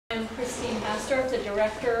Christine Hastorf, the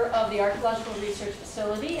director of the Archaeological Research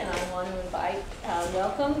Facility, and I want to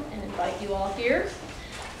welcome and invite you all here.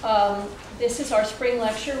 This is our spring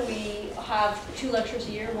lecture. We have 2 lectures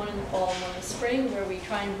a year, one in the fall and one in the spring, where we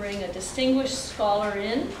try and bring a distinguished scholar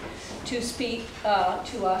in to speak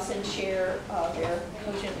to us and share their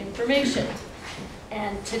cogent information.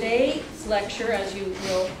 And today's lecture, as you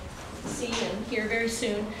will see and hear very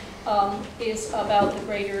soon, is about the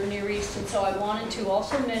greater Near East. And so I wanted to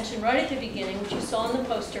also mention right at the beginning, which you saw in the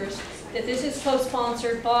posters, that this is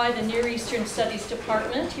co-sponsored by the Near Eastern Studies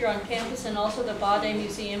Department here on campus and also the Bade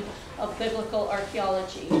Museum of Biblical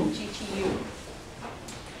Archaeology, GTU.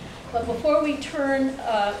 But before we turn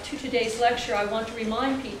to today's lecture, I want to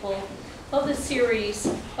remind people of the series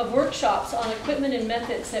of workshops on equipment and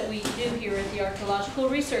methods that we do here at the Archaeological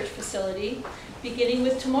Research Facility, beginning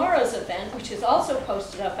with tomorrow's event, which is also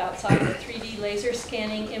posted up outside, the 3D laser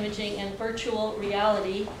scanning, imaging, and virtual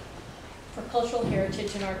reality for cultural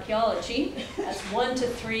heritage and archaeology. That's 1 to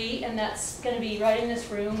 3, and that's going to be right in this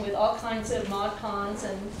room with all kinds of mod cons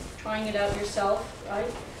and trying it out yourself, right?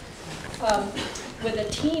 With a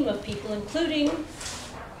team of people, including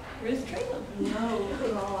Ruth Tringham. No,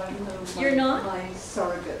 you're not? My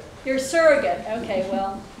surrogate. You're surrogate. Okay,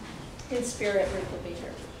 well, in spirit, Ruth will be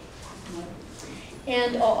here.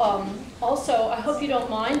 And also, I hope you don't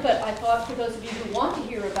mind, but I thought for those of you who want to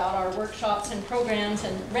hear about our workshops and programs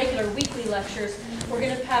and regular weekly lectures, we're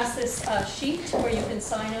going to pass this sheet where you can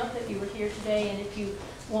sign up that you were here today, and if you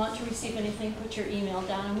want to receive anything, put your email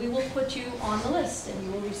down, and we will put you on the list, and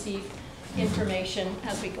you will receive information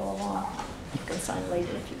as we go along. You can sign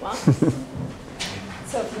later if you want.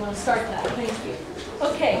 So if you want to start that, thank you.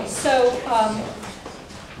 Okay, so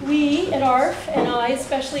we at ARF, and I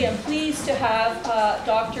especially, am pleased to have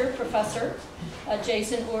Professor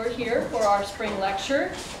Jason Orr here for our spring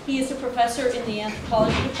lecture. He is a professor in the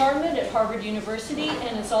anthropology department at Harvard University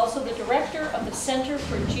and is also the director of the Center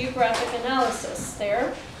for Geographic Analysis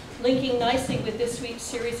there, linking nicely with this week's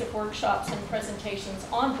series of workshops and presentations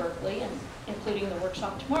on Berkeley, and including the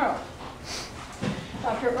workshop tomorrow.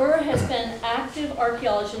 Dr. Orr has been active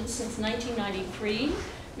archaeologist since 1993,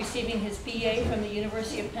 receiving his BA from the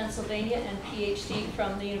University of Pennsylvania and PhD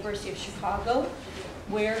from the University of Chicago,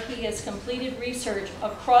 where he has completed research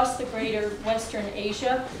across the greater Western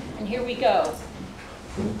Asia. And here we go.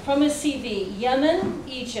 From his CV, Yemen,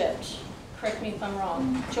 Egypt, correct me if I'm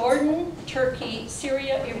wrong, Jordan, Turkey,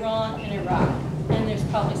 Syria, Iran, and Iraq. And there's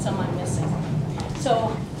probably some I'm missing.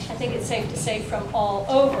 So I think it's safe to say from all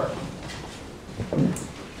over.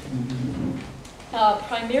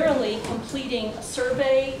 Primarily completing a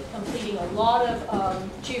survey, completing a lot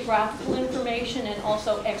of geographical information, and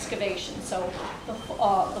also excavation. So the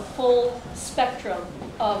full spectrum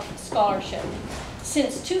of scholarship.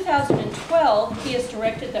 Since 2012, he has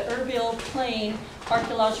directed the Erbil Plain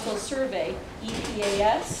Archaeological Survey,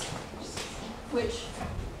 EPAS, which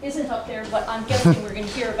isn't up there, but I'm guessing we're going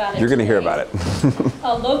to hear about it. You're going to hear about it.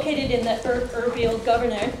 Located in the Erbil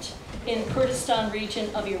Governorate in Kurdistan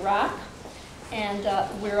Region of Iraq. And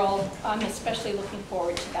I'm especially looking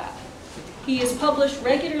forward to that. He is published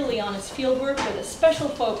regularly on his fieldwork with a special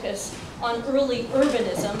focus on early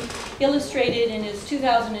urbanism, illustrated in his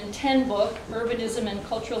 2010 book, Urbanism and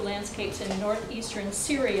Cultural Landscapes in Northeastern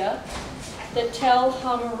Syria, the Tel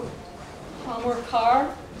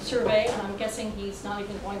Hamurkar survey, and I'm guessing he's not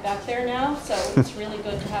even going back there now, so it's really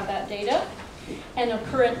good to have that data. And a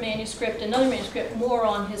current manuscript, another manuscript, more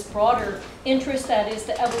on his broader interest, that is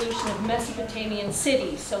the evolution of Mesopotamian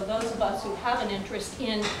cities. So those of us who have an interest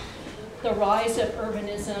in the rise of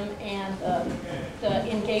urbanism and the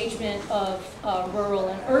engagement of rural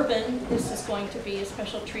and urban, this is going to be a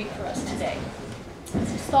special treat for us today.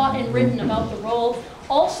 He's thought and written about the role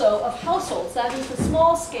also of households, that is the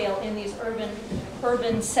small scale in these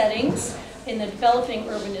urban settings, in the developing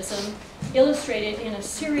urbanism, illustrated in a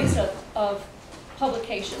series of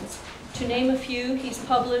publications. To name a few, he's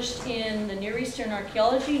published in the Near Eastern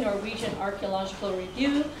Archaeology, Norwegian Archaeological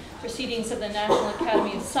Review, Proceedings of the National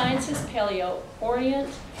Academy of Sciences,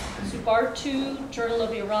 Paleo-Orient, Subartu, Journal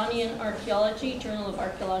of Iranian Archaeology, Journal of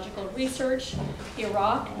Archaeological Research,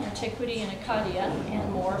 Iraq, Antiquity and Akkadian,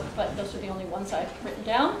 and more, but those are the only ones I've written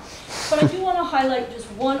down. But I do want to highlight just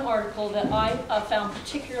one article that I found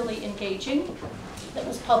particularly engaging that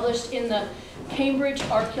was published in the Cambridge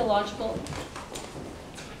Archaeological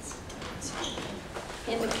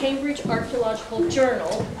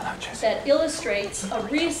Journal that illustrates a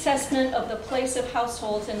reassessment of the place of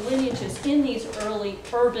households and lineages in these early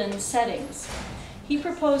urban settings. He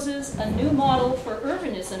proposes a new model for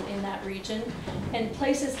urbanism in that region and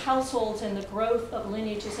places households and the growth of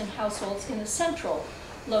lineages and households in the central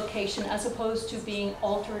location as opposed to being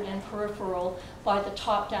altered and peripheral by the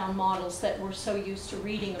top-down models that we're so used to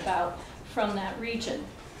reading about from that region.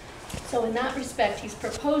 So in that respect, he's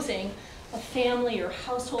proposing a family or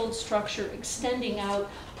household structure extending out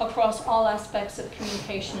across all aspects of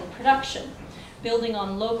communication and production, building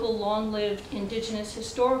on local, long-lived, indigenous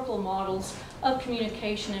historical models of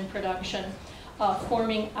communication and production,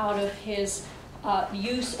 forming out of his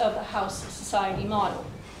use of the house society model.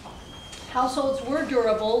 Households were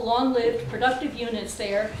durable, long-lived, productive units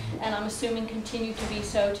there, and I'm assuming continue to be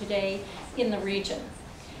so today in the region.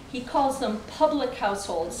 He calls them public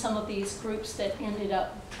households, some of these groups that ended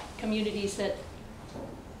up, communities that,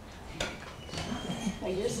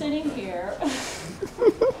 well, you're sitting here.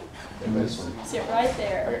 Sit right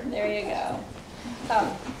there. There you go.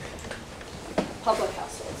 Public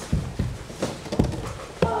households.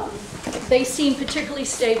 They seem particularly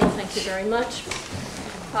stable, thank you very much.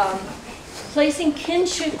 Placing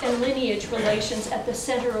kinship and lineage relations at the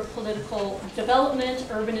center of political development,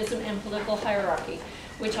 urbanism, and political hierarchy,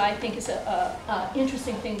 which I think is an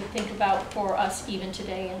interesting thing to think about for us even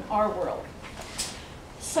today in our world.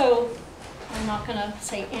 So I'm not going to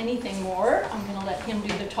say anything more. I'm going to let him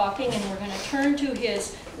do the talking, and we're going to turn to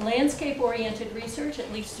his landscape-oriented research,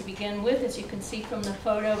 at least to begin with, as you can see from the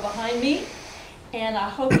photo behind me. And I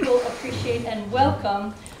hope you'll appreciate and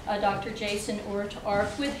welcome Dr. Jason Urt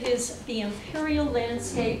ARF with the Imperial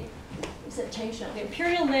Landscape, is it changed now? The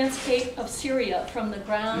Imperial Landscape of Syria from the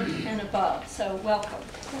ground and above. So welcome.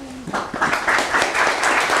 I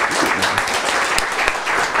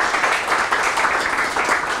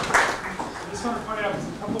just want to point out there's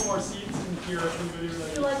a couple more seats in here if anybody really.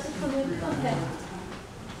 Would you like to come in? Okay.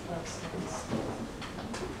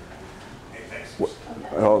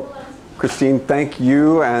 Well, Christine, thank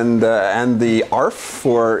you and the ARF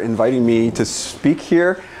for inviting me to speak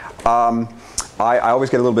here. I always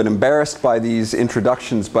get a little bit embarrassed by these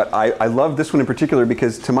introductions, but I love this one in particular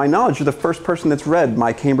because, to my knowledge, you're the first person that's read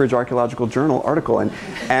my Cambridge Archaeological Journal article,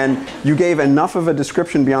 and you gave enough of a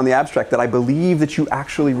description beyond the abstract that I believe that you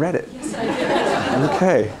actually read it. Yes, I did.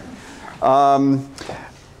 Okay.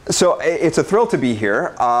 So it's a thrill to be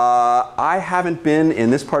here. I haven't been in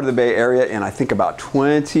this part of the Bay Area in, I think, about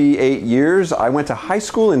 28 years. I went to high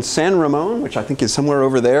school in San Ramon, which I think is somewhere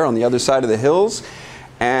over there on the other side of the hills.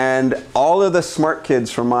 And all of the smart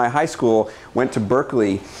kids from my high school went to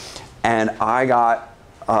Berkeley, and I got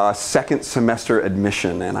second semester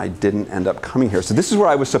admission, and I didn't end up coming here. So this is where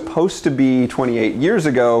I was supposed to be 28 years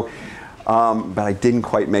ago, but I didn't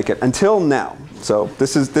quite make it until now. So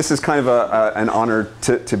this is kind of an honor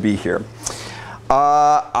to be here.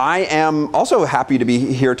 I am also happy to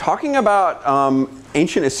be here talking about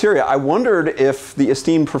ancient Assyria. I wondered if the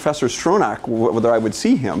esteemed Professor Stronach, whether I would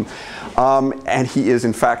see him, and he is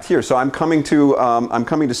in fact here. So I'm coming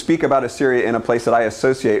to speak about Assyria in a place that I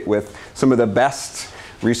associate with some of the best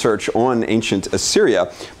research on ancient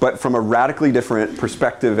Assyria, but from a radically different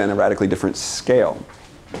perspective and a radically different scale.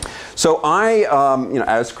 So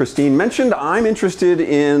as Christine mentioned, I'm interested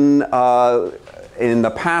in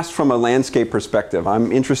the past from a landscape perspective.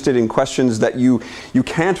 I'm interested in questions that you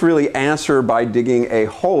can't really answer by digging a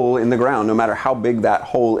hole in the ground, no matter how big that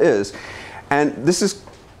hole is. And this has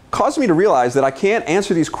caused me to realize that I can't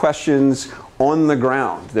answer these questions on the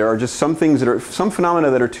ground. There are just some phenomena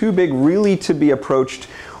that are too big really to be approached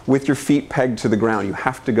with your feet pegged to the ground. You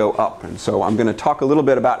have to go up. And so I'm going to talk a little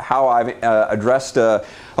bit about how I've addressed a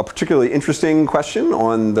particularly interesting question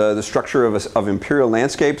on the structure of imperial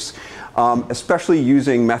landscapes, especially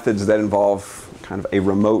using methods that involve kind of a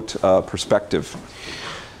remote perspective.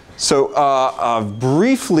 So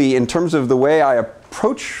briefly, in terms of the way I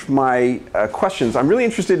approach my questions, I'm really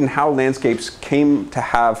interested in how landscapes came to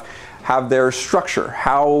have their structure,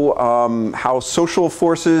 how social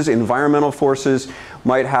forces, environmental forces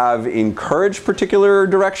might have encouraged particular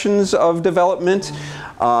directions of development,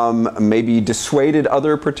 maybe dissuaded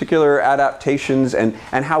other particular adaptations, and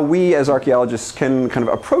how we as archaeologists can kind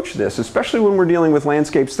of approach this, especially when we're dealing with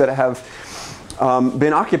landscapes that have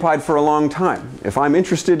been occupied for a long time. If I'm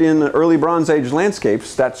interested in early Bronze Age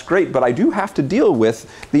landscapes, that's great, but I do have to deal with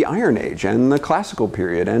the Iron Age and the Classical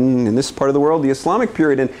period, and in this part of the world, the Islamic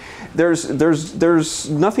period. And there's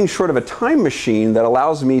nothing short of a time machine that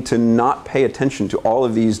allows me to not pay attention to all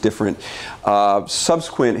of these different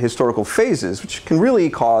subsequent historical phases, which can really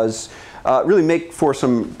make for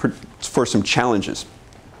some challenges.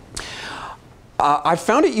 I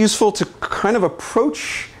found it useful to kind of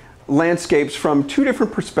approach landscapes from two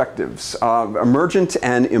different perspectives, emergent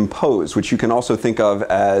and imposed, which you can also think of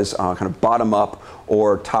as kind of bottom-up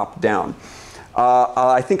or top-down.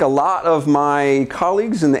 I think a lot of my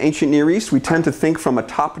colleagues in the ancient Near East, we tend to think from a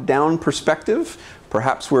top-down perspective.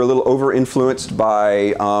 Perhaps we're a little over-influenced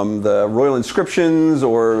by the royal inscriptions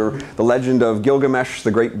or the legend of Gilgamesh,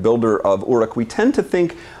 the great builder of Uruk. We tend to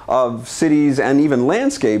think of cities and even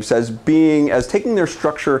landscapes as taking their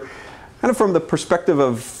structure kind of from the perspective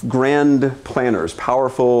of grand planners,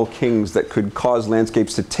 powerful kings that could cause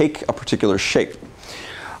landscapes to take a particular shape.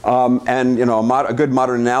 And you know, a good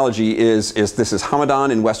modern analogy is this is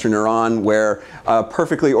Hamadan in western Iran, where a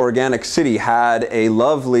perfectly organic city had a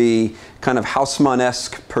lovely kind of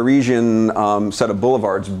Haussmann-esque Parisian set of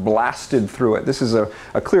boulevards blasted through it. This is a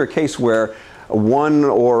clear case where one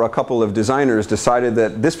or a couple of designers decided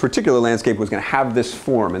that this particular landscape was going to have this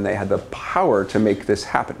form, and they had the power to make this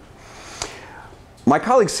happen. My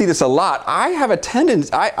colleagues see this a lot. I have a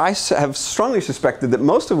tendency, I have strongly suspected that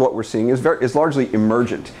most of what we're seeing is largely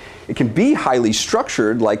emergent. It can be highly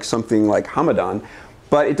structured, like something like Hamadan,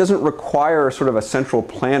 but it doesn't require sort of a central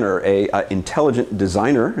planner, a intelligent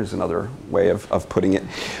designer is another way of putting it,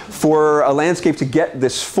 for a landscape to get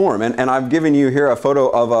this form. And I've given you here a photo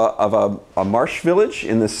of a marsh village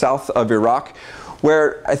in the south of Iraq,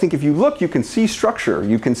 where I think if you look, you can see structure.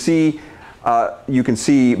 You can see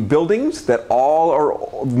buildings that all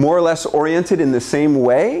are more or less oriented in the same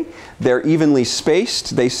way. They're evenly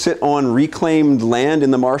spaced. They sit on reclaimed land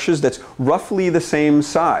in the marshes that's roughly the same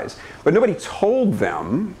size. But nobody told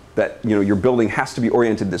them that, you know, your building has to be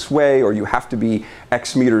oriented this way or you have to be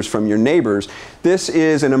X meters from your neighbors. This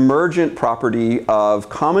is an emergent property of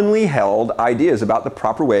commonly held ideas about the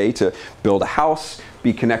proper way to build a house,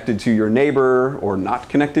 be connected to your neighbor or not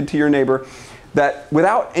connected to your neighbor, that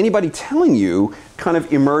without anybody telling you kind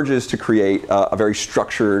of emerges to create a very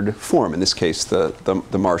structured form, in this case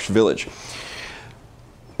the marsh village.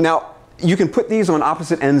 Now, you can put these on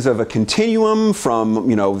opposite ends of a continuum from,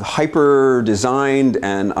 you know, hyper designed,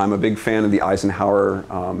 and I'm a big fan of the Eisenhower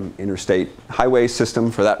interstate highway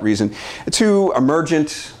system for that reason, to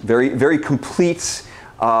emergent, very complete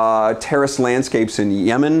terrace landscapes in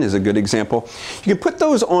Yemen is a good example. You can put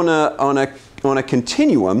those on a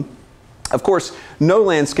continuum. Of course, no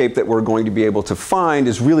landscape that we're going to be able to find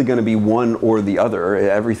is really going to be one or the other.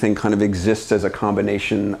 Everything kind of exists as a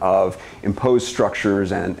combination of imposed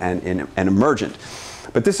structures and emergent.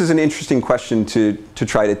 But this is an interesting question to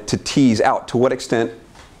try to tease out. To what extent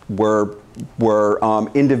were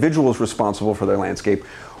individuals responsible for their landscape,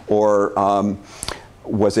 or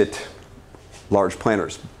was it large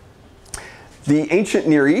planners? The ancient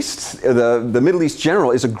Near East, the Middle East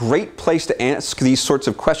general, is a great place to ask these sorts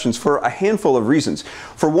of questions for a handful of reasons.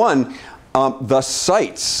 For one, the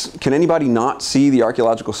sites. Can anybody not see the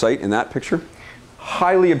archaeological site in that picture?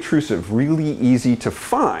 Highly obtrusive, really easy to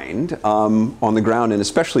find on the ground, and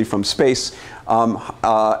especially from space,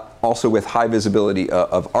 also with high visibility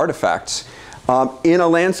of artifacts, in a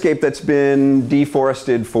landscape that's been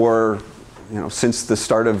deforested for, you know, since the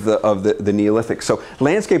start of the Neolithic. So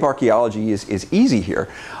landscape archaeology is easy here.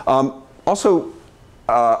 Also,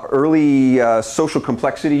 early social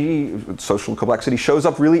complexity shows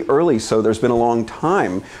up really early, so there's been a long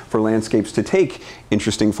time for landscapes to take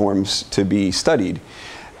interesting forms to be studied.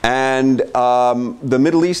 And the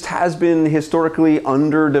Middle East has been historically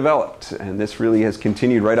underdeveloped, and this really has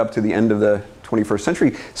continued right up to the end of the 21st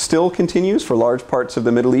century. Still continues for large parts of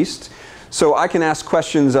the Middle East. So I can ask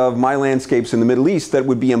questions of my landscapes in the Middle East that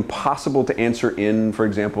would be impossible to answer in, for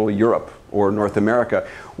example, Europe or North America,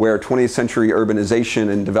 where 20th century urbanization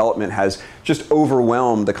and development has just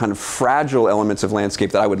overwhelmed the kind of fragile elements of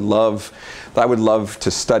landscape that I would love to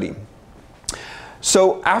study.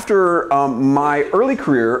 So after my early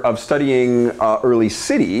career of studying early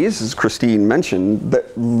cities, as Christine mentioned,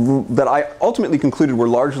 that I ultimately concluded were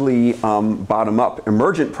largely bottom-up,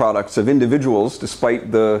 emergent products of individuals,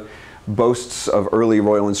 despite the boasts of early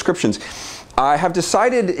royal inscriptions, I have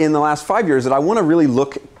decided in the last 5 years that I want to really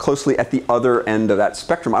look closely at the other end of that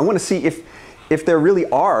spectrum. I want to see if there really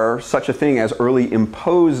are such a thing as early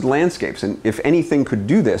imposed landscapes, and if anything could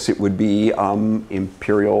do this, it would be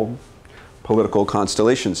imperial political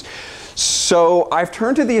constellations. So I've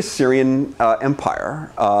turned to the Assyrian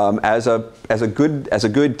Empire as a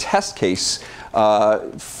good test case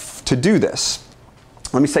to do this.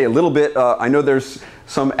 Let me say a little bit. I know there's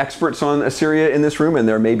some experts on Assyria in this room, and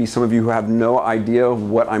there may be some of you who have no idea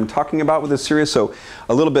what I'm talking about with Assyria, so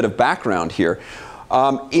a little bit of background here.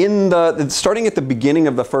 Starting at the beginning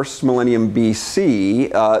of the first millennium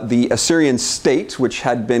BC, the Assyrian state, which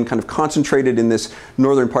had been kind of concentrated in this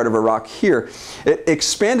northern part of Iraq here, it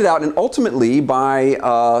expanded out, and ultimately by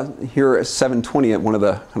here at 720, at one of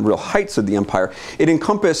the real heights of the empire, it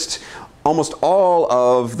encompassed almost all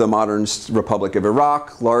of the modern Republic of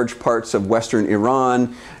Iraq, large parts of western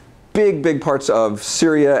Iran, big parts of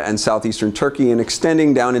Syria and southeastern Turkey, and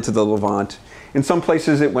extending down into the Levant. In some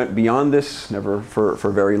places it went beyond this, never for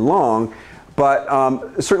very long, but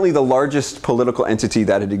certainly the largest political entity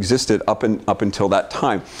that had existed up until that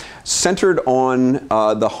time. Centered on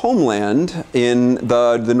the homeland in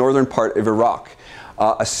the northern part of Iraq.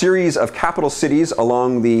 A series of capital cities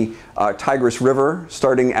along the Tigris River,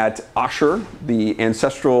 starting at Ashur, the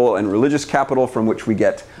ancestral and religious capital from which we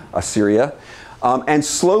get Assyria. And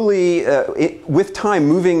slowly, with time,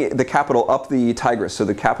 moving the capital up the Tigris. So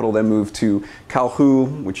the capital then moved to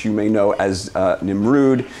Kalhu, which you may know as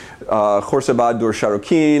Nimrud, Khorsabad Dur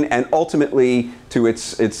Sharukin, and ultimately to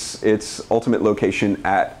its ultimate location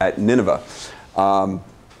at Nineveh.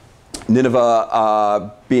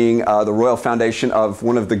 Nineveh being the royal foundation of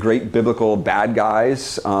one of the great biblical bad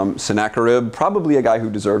guys, Sennacherib, probably a guy who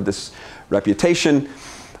deserved this reputation.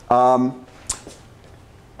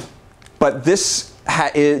 But this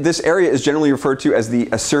area is generally referred to as the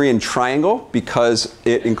Assyrian Triangle because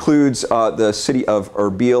it includes the city of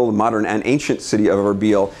Erbil, the modern and ancient city of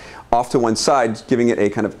Erbil, off to one side, giving it a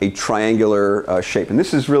kind of a triangular shape. And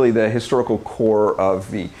this is really the historical core of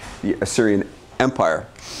the Assyrian Empire.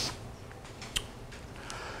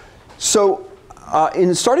 So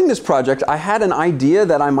in starting this project, I had an idea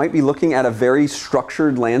that I might be looking at a very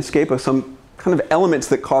structured landscape of some kind of elements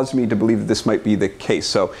that caused me to believe that this might be the case.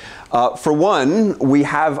 So for one, we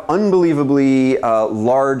have unbelievably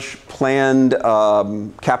large planned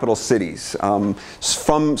capital cities,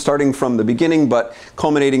 starting from the beginning, but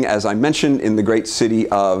culminating, as I mentioned, in the great city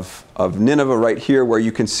of Nineveh right here, where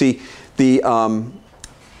you can see the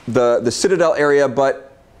citadel area,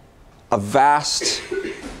 but a vast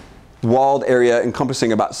walled area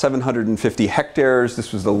encompassing about 750 hectares.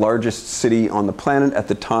 This was the largest city on the planet at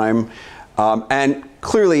the time. And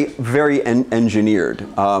clearly very engineered.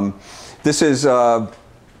 This is the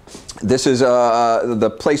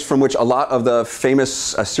place from which a lot of the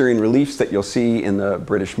famous Assyrian reliefs that you'll see in the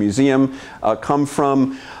British Museum come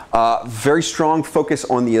from. Very strong focus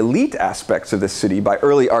on the elite aspects of the city by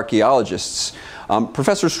early archaeologists.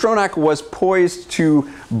 Professor Stronach was poised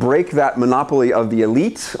to break that monopoly of the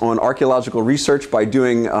elite on archaeological research by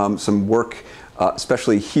doing some work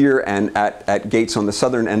especially here and at gates on the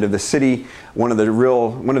southern end of the city. One of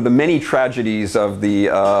the many tragedies of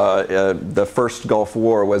the first Gulf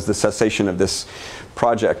War was the cessation of this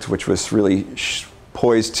project, which was really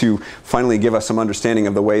poised to finally give us some understanding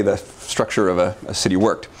of the way the structure of a city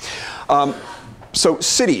worked. So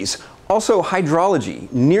cities. Also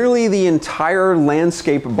hydrology. Nearly the entire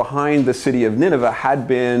landscape behind the city of Nineveh had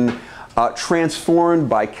been transformed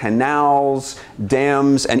by canals,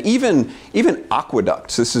 dams, and even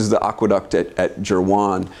aqueducts. This is the aqueduct at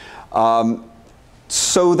Jirwan.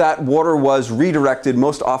 So that water was redirected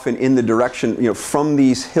most often in the direction, from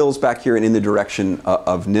these hills back here and in the direction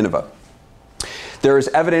of Nineveh. There is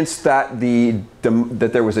evidence that that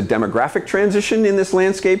there was a demographic transition in this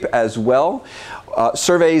landscape as well.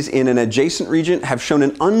 Surveys in an adjacent region have shown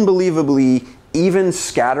an unbelievably even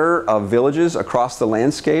scatter of villages across the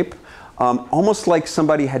landscape. Almost like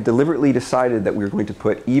somebody had deliberately decided that we were going to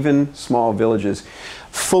put even small villages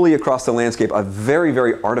fully across the landscape, a very,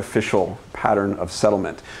 very artificial pattern of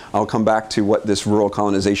settlement. I'll come back to what this rural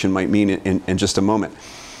colonization might mean in just a moment.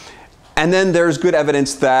 And then there's good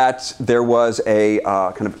evidence that there was a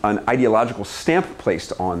kind of an ideological stamp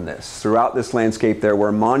placed on this. Throughout this landscape, there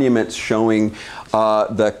were monuments showing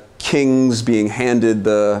the kings being handed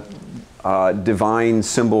the divine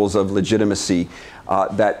symbols of legitimacy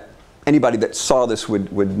that anybody that saw this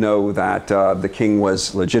would know that the king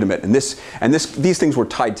was legitimate. And these things were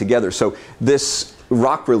tied together. So this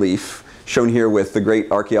rock relief, shown here with the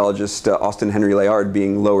great archaeologist Austin Henry Layard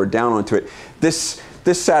being lowered down onto it, this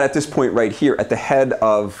sat at this point right here at the head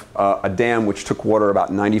of a dam which took water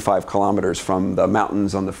about 95 kilometers from the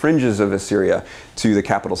mountains on the fringes of Assyria to the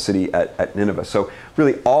capital city at Nineveh. So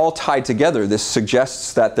really all tied together, this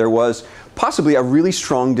suggests that there was possibly a really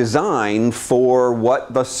strong design for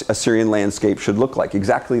what the Assyrian landscape should look like,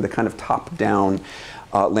 exactly the kind of top-down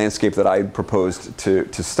landscape that I proposed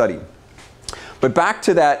to study. But back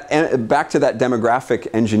to that demographic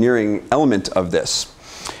engineering element of this.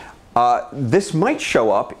 This might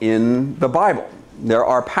show up in the Bible. There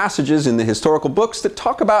are passages in the historical books that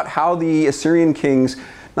talk about how the Assyrian kings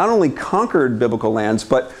not only conquered biblical lands,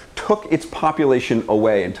 but took its population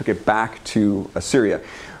away and took it back to Assyria.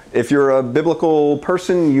 If you're a biblical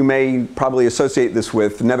person, you may probably associate this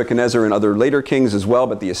with Nebuchadnezzar and other later kings as well,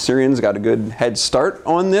 but the Assyrians got a good head start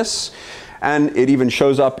on this. And it even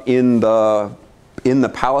shows up in the in the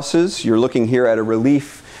palaces. You're looking here at a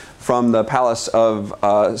relief from the palace of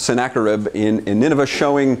Sennacherib in Nineveh,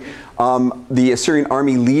 showing the Assyrian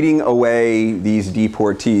army leading away these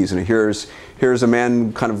deportees. And here's a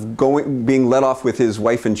man kind of being led off with his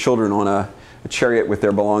wife and children on a chariot with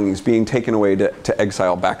their belongings, being taken away to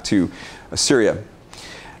exile back to Assyria.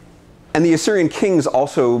 And the Assyrian kings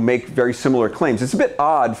also make very similar claims. It's a bit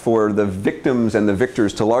odd for the victims and the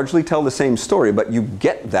victors to largely tell the same story, but you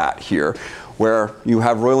get that here, where you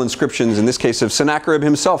have royal inscriptions, in this case of Sennacherib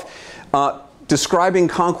himself, describing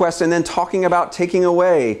conquest and then talking about taking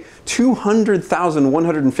away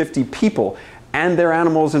 200,150 people and their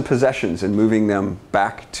animals and possessions and moving them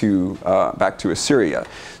back to Assyria.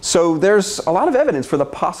 So there's a lot of evidence for the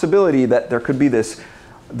possibility that there could be this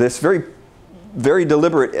very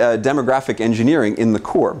deliberate demographic engineering in the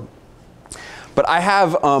core. But I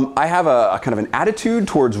have a kind of an attitude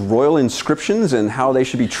towards royal inscriptions and how they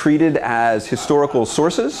should be treated as historical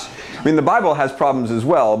sources. I mean, the Bible has problems as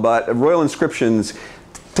well, but royal inscriptions,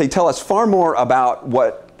 they tell us far more about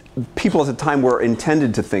what people at the time were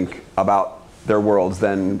intended to think about their worlds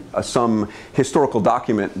than some historical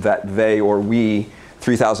document that they or we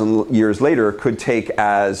 3,000 years later could take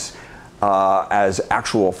as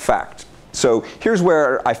actual fact. So here's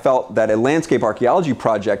where I felt that a landscape archaeology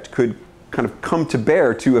project could kind of come to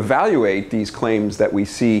bear to evaluate these claims that we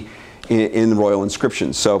see in royal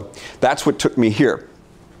inscriptions. So that's what took me here.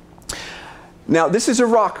 Now, this is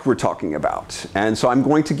Iraq we're talking about, and so I'm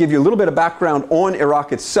going to give you a little bit of background on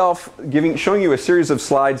Iraq itself, showing you a series of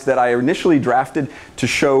slides that I initially drafted to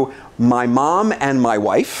show my mom and my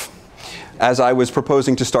wife as I was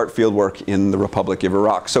proposing to start fieldwork in the Republic of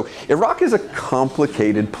Iraq. So Iraq is a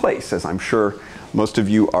complicated place, as I'm sure most of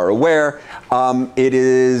you are aware. It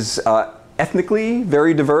is ethnically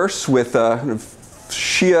very diverse, with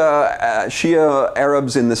Shia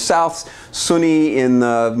Arabs in the south, Sunni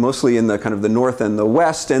mostly in the kind of the north and the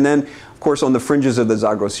west, and then of course on the fringes of the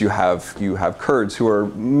Zagros you have Kurds, who are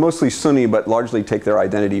mostly Sunni but largely take their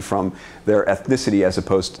identity from their ethnicity as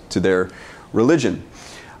opposed to their religion.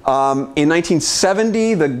 In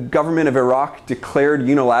 1970, the government of Iraq declared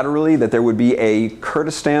unilaterally that there would be a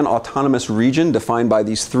Kurdistan autonomous region defined by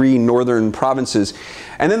these 3 northern provinces.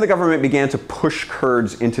 And then the government began to push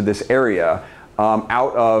Kurds into this area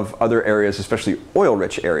out of other areas, especially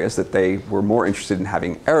oil-rich areas that they were more interested in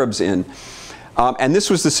having Arabs in. And this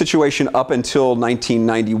was the situation up until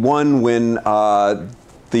 1991, when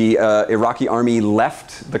the Iraqi army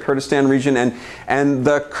left the Kurdistan region, and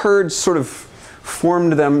the Kurds sort of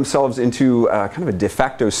formed themselves into kind of a de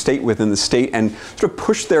facto state within the state and sort of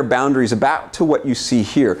pushed their boundaries about to what you see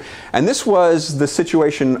here. And this was the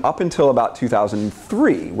situation up until about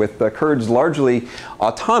 2003, with the Kurds largely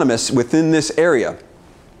autonomous within this area.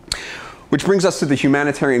 Which brings us to the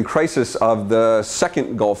humanitarian crisis of the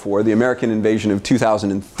Second Gulf War, the American invasion of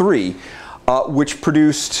 2003, which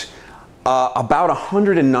produced about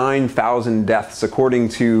 109,000 deaths, according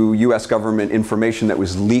to US government information that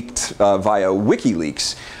was leaked via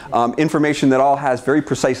WikiLeaks. Information that all has very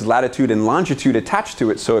precise latitude and longitude attached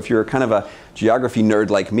to it, so if you're kind of a geography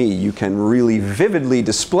nerd like me, you can really vividly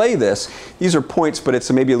display this. These are points, but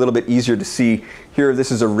it's maybe a little bit easier to see. Here,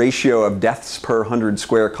 this is a ratio of deaths per 100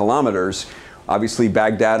 square kilometers. Obviously,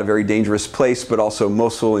 Baghdad, a very dangerous place, but also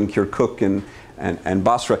Mosul and Kirkuk and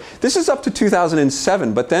Basra. This is up to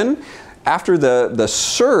 2007, but then after the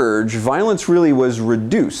surge, violence really was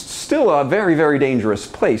reduced. Still a very, very dangerous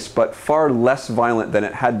place, but far less violent than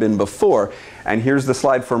it had been before. And here's the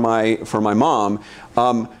slide for my mom.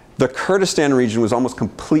 The Kurdistan region was almost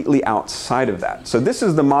completely outside of that. So this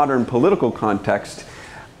is the modern political context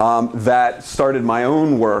that started my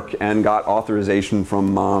own work and got authorization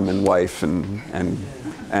from mom and wife and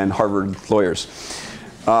Harvard lawyers.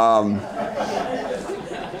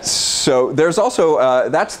 So there's also,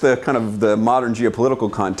 that's the kind of the modern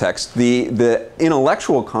geopolitical context. The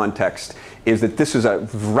intellectual context is that this is a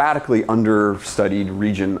radically understudied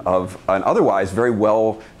region of an otherwise very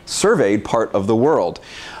well surveyed part of the world.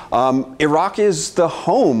 Iraq is the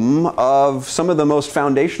home of some of the most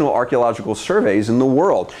foundational archaeological surveys in the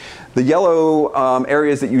world. The yellow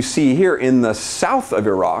areas that you see here in the south of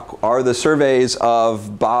Iraq are the surveys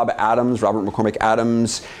of Robert McCormick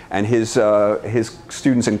Adams, and his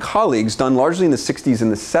students and colleagues, done largely in the 60s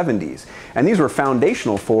and the 70s. And these were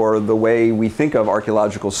foundational for the way we think of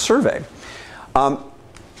archaeological survey.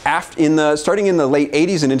 Starting in the late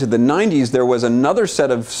 80s and into the 90s, there was another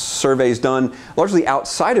set of surveys done largely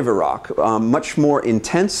outside of Iraq, much more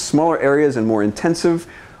intense, smaller areas and more intensive.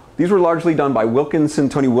 These were largely done by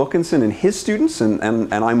Tony Wilkinson and his students,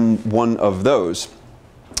 and I'm one of those.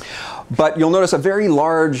 But you'll notice a very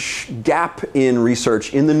large gap in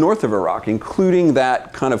research in the north of Iraq, including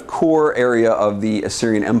that kind of core area of the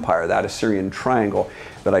Assyrian Empire, that Assyrian triangle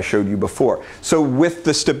that I showed you before. So with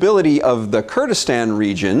the stability of the Kurdistan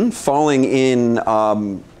region falling in,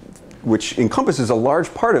 which encompasses a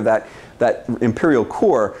large part of that imperial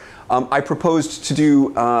core, I proposed to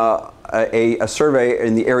do a survey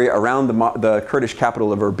in the area around the Kurdish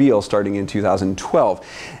capital of Erbil starting in 2012.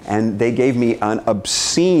 And they gave me an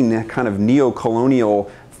obscene kind of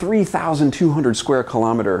neo-colonial 3,200 square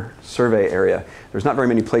kilometer survey area. There's not very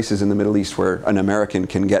many places in the Middle East where an American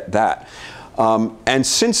can get that. And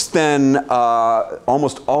since then,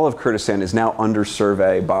 almost all of Kurdistan is now under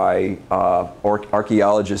survey by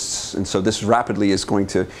archaeologists, and so this rapidly is going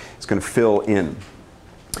to fill in.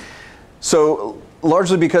 So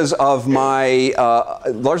largely because of my,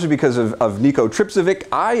 Nico Tripcevic,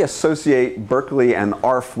 I associate Berkeley and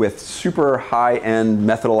ARF with super high-end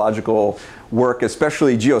methodological work,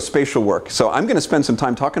 especially geospatial work. So I'm going to spend some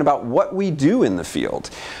time talking about what we do in the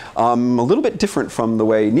field. A little bit different from the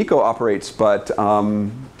way Nico operates, but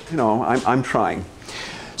you know, I'm trying.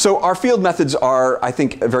 So our field methods are, I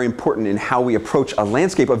think, very important in how we approach a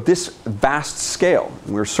landscape of this vast scale.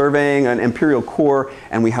 We're surveying an imperial core,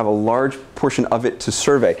 and we have a large portion of it to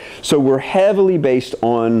survey. So we're heavily based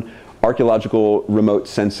on archaeological remote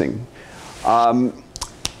sensing.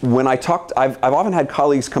 When I talked, I've often had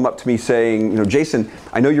colleagues come up to me saying, you know, Jason,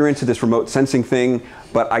 I know you're into this remote sensing thing,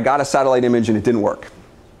 but I got a satellite image and it didn't work.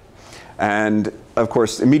 And of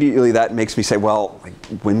course, immediately that makes me say, well, like,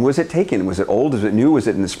 when was it taken? Was it old? Was it new? Was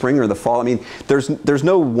it in the spring or the fall? I mean, there's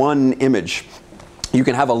no one image. You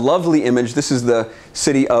can have a lovely image. This is the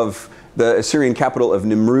city of the Assyrian capital of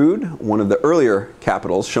Nimrud, one of the earlier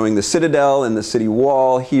capitals, showing the citadel and the city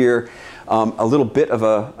wall here, a little bit of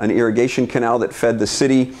an irrigation canal that fed the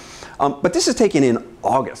city. But this is taken in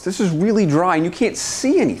August. This is really dry and you can't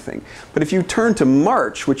see anything. But if you turn to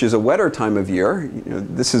March, which is a wetter time of year, you know,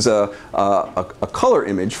 this is a color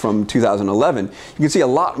image from 2011. You can see a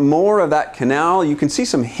lot more of that canal. You can see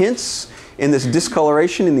some hints in this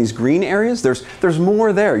discoloration in these green areas. There's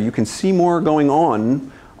more there. You can see more going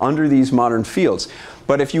on under these modern fields.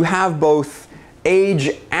 But if you have both age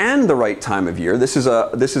and the right time of year, this is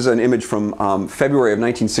an image from February of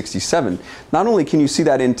 1967. Not only can you see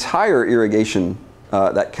that entire irrigation,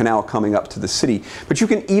 that canal coming up to the city, but you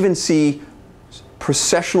can even see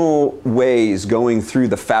processional ways going through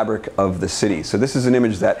the fabric of the city. So this is an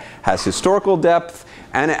image that has historical depth,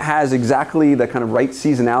 and it has exactly the kind of right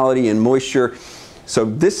seasonality and moisture. So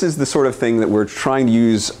this is the sort of thing that we're trying to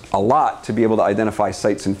use a lot to be able to identify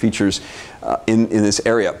sites and features in this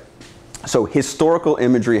area. So historical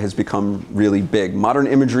imagery has become really big. Modern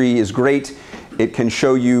imagery is great. It can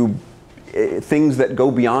show you things that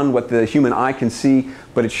go beyond what the human eye can see,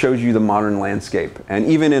 but it shows you the modern landscape. And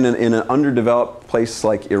even in an underdeveloped place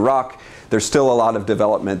like Iraq, there's still a lot of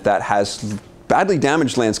development that has badly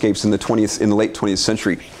damaged landscapes in the late 20th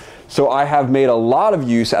century. So I have made a lot of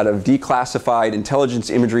use out of declassified intelligence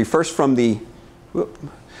imagery, first from the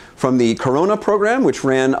Corona program, which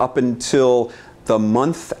ran up until the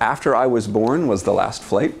month after I was born was the last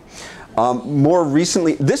flight. More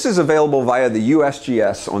recently, this is available via the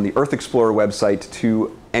USGS on the Earth Explorer website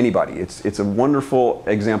to anybody. It's a wonderful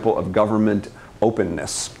example of government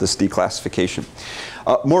openness, this declassification.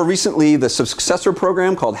 More recently, the successor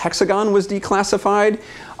program called HEXAGON was declassified.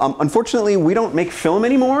 Unfortunately, we don't make film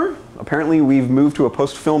anymore. Apparently, we've moved to a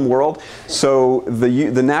post-film world. So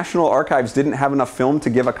the National Archives didn't have enough film to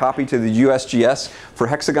give a copy to the USGS. For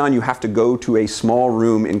HEXAGON, you have to go to a small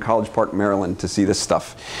room in College Park, Maryland to see this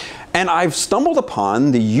stuff. And I've stumbled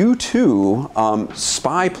upon the U-2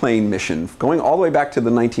 spy plane mission going all the way back to the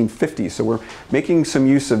 1950s. So we're making some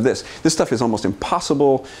use of this. This stuff is almost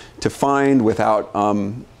impossible to find without,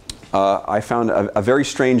 I found a very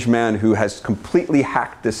strange man who has completely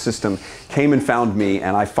hacked this system, came and found me,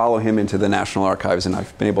 and I follow him into the National Archives, and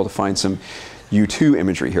I've been able to find some U-2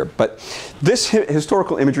 imagery here. But this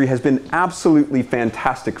historical imagery has been absolutely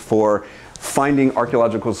fantastic for finding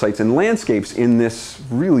archaeological sites and landscapes in this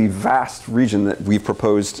really vast region that we've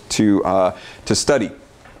proposed to study.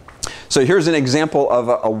 So here's an example of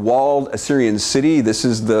a walled Assyrian city. This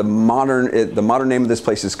is the modern name of this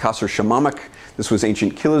place is Kasr Shamamak. This was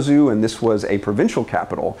ancient Kilazu, and this was a provincial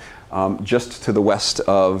capital just to the west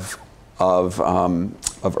of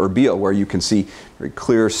Erbil, where you can see very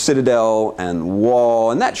clear citadel and wall,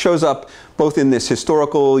 and that shows up both in this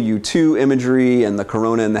historical U-2 imagery and the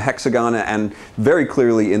Corona and the HEXAGON, and very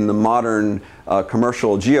clearly in the modern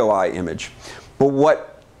commercial GeoEye image. But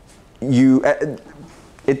what you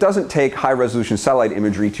it doesn't take high-resolution satellite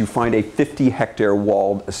imagery to find a 50-hectare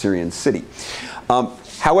walled Assyrian city.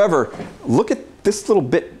 However, look at this little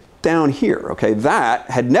bit down here, okay? That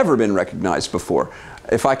had never been recognized before.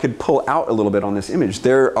 If I could pull out a little bit on this image,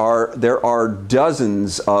 there are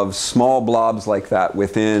dozens of small blobs like that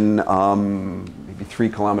within maybe 3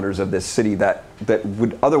 kilometers of this city that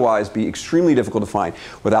would otherwise be extremely difficult to find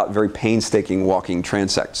without very painstaking walking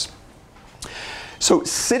transects. So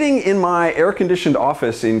sitting in my air-conditioned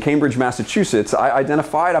office in Cambridge, Massachusetts, I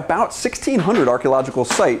identified about 1,600 archaeological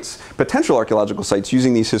sites, potential archaeological sites,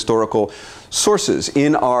 using these historical sources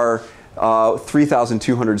in our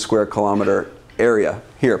 3,200 square kilometer area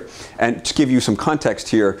here. And to give you some context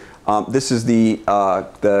here, this is the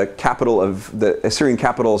capital of the Assyrian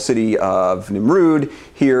capital city of Nimrud.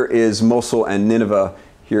 Here is Mosul and Nineveh.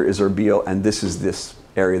 Here is Erbil, and this is this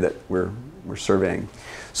area that we're surveying.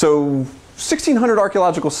 So 1,600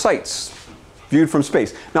 archaeological sites viewed from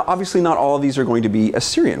space. Now, obviously, not all of these are going to be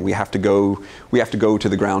Assyrian. We have to go to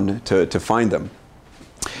the ground to find them.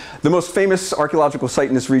 The most famous archaeological site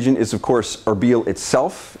in this region is, of course, Arbail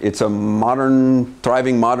itself. It's a modern,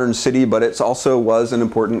 thriving modern city, but it also was an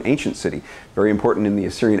important ancient city, very important in the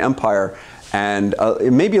Assyrian Empire. And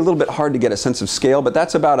it may be a little bit hard to get a sense of scale, but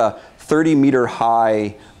that's about a 30-meter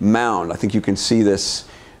high mound. I think you can see this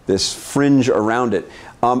fringe around it.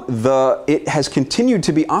 It has continued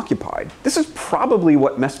to be occupied. This is probably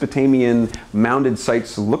what Mesopotamian mounded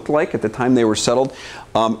sites looked like at the time they were settled.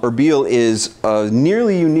 Erbil is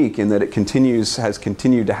nearly unique in that it has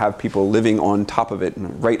continued to have people living on top of it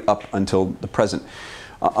right up until the present.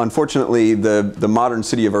 Unfortunately, the modern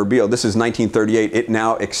city of Erbil, this is 1938, it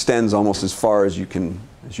now extends almost as far as you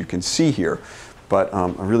can see here. But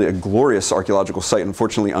really a glorious archaeological site,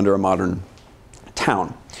 unfortunately under a modern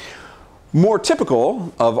town. More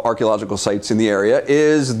typical of archaeological sites in the area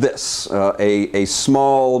is this, a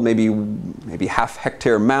small, maybe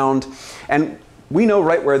half-hectare mound. And we know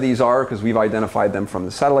right where these are because we've identified them from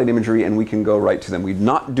the satellite imagery, and we can go right to them. We're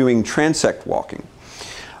not doing transect walking.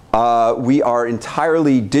 We are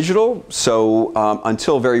entirely digital, so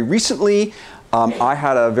until very recently, I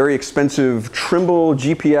had a very expensive Trimble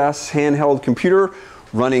GPS handheld computer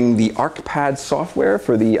running the ArcPad software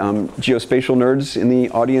for the geospatial nerds in the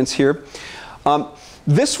audience here.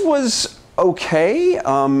 This was okay.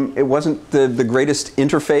 It wasn't the greatest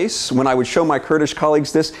interface. When I would show my Kurdish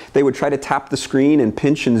colleagues this, they would try to tap the screen and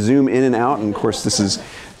pinch and zoom in and out. And of course, this is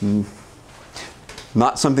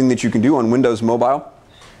not something that you can do on Windows Mobile.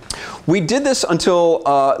 We did this until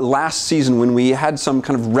last season when we had some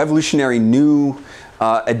kind of revolutionary new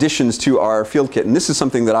additions to our field kit, and this is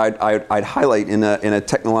something that I'd highlight in a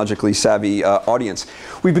technologically savvy audience.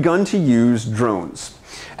 We've begun to use drones,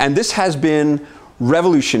 and this has been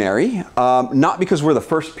revolutionary, not because we're the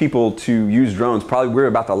first people to use drones, probably we're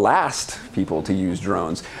about the last people to use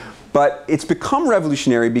drones, but it's become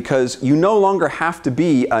revolutionary because you no longer have to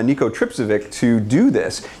be a Nico Tripcevic to do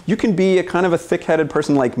this. You can be a kind of a thick-headed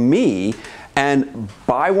person like me and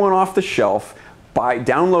buy one off the shelf,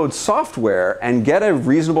 download software and get a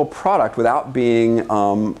reasonable product without being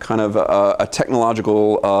kind of a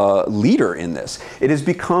technological leader in this. It has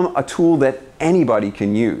become a tool that anybody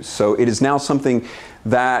can use. So it is now something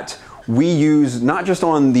that we use not just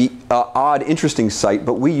on the odd, interesting site,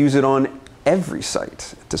 but we use it on every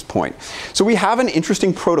site at this point. So we have an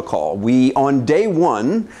interesting protocol. On day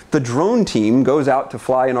one, the drone team goes out to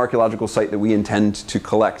fly an archaeological site that we intend to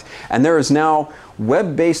collect. And there is now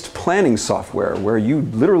web-based planning software where you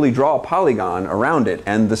literally draw a polygon around it,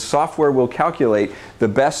 and the software will calculate the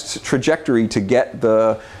best trajectory to get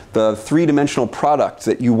the three-dimensional product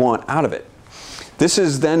that you want out of it. This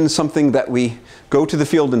is then something that we go to the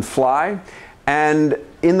field and fly. And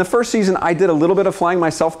in the first season, I did a little bit of flying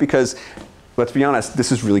myself because, let's be honest,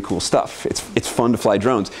 this is really cool stuff. It's fun to fly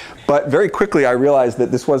drones. But very quickly, I realized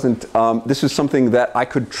that this is something that I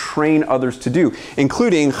could train others to do,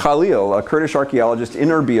 including Khalil, a Kurdish archaeologist in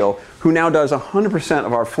Erbil, who now does 100%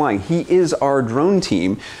 of our flying. He is our drone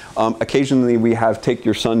team. Occasionally, we have Take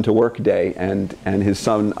Your Son to Work Day, and his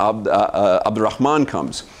son, Abdurrahman,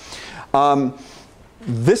 comes.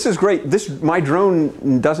 This is great. My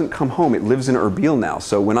drone doesn't come home. It lives in Erbil now.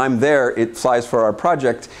 So when I'm there, it flies for our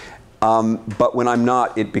project. But when I'm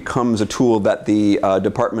not, it becomes a tool that the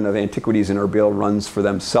Department of Antiquities in Erbil runs for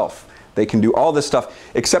themselves. They can do all this stuff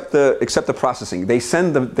except the processing. They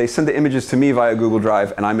send the images to me via Google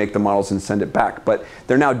Drive, and I make the models and send it back. But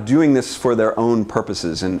they're now doing this for their own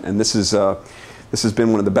purposes, and this has been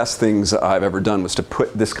one of the best things I've ever done, was to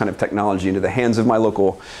put this kind of technology into the hands of my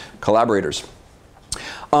local collaborators.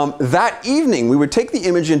 That evening, we would take the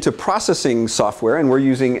image into processing software, and we're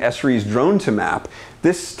using Esri's drone to map.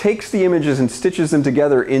 This takes the images and stitches them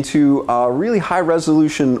together into a really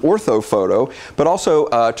high-resolution ortho photo, but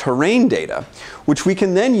also terrain data, which we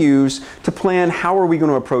can then use to plan how are we going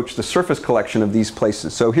to approach the surface collection of these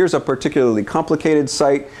places. So here's a particularly complicated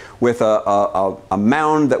site with a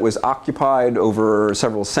mound that was occupied over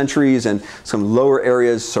several centuries and some lower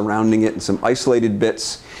areas surrounding it and some isolated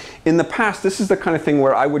bits. In the past, this is the kind of thing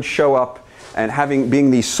where I would show up and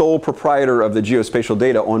being the sole proprietor of the geospatial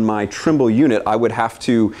data on my Trimble unit, I would have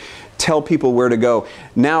to tell people where to go.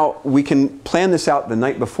 Now we can plan this out the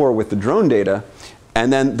night before with the drone data,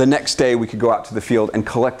 and then the next day we could go out to the field and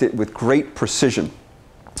collect it with great precision.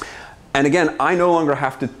 And again, I no longer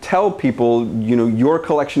have to tell people, you know, your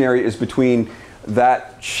collection area is between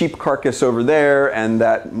that sheep carcass over there and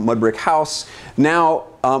that mud brick house. Now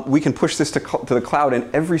we can push this to the cloud,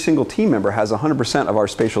 and every single team member has 100% of our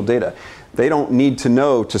spatial data. They don't need to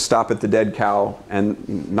know to stop at the dead cow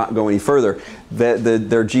and not go any further.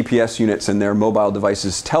 Their GPS units and their mobile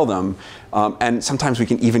devices tell them, and sometimes we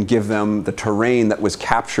can even give them the terrain that was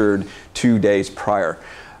captured 2 days prior.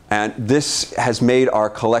 And this has made our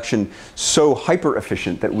collection so hyper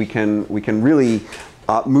efficient that we can really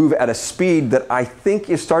move at a speed that I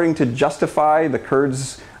think is starting to justify the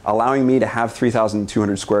Kurds allowing me to have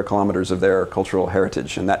 3,200 square kilometers of their cultural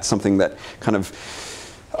heritage. And that's something that kind of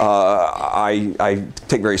I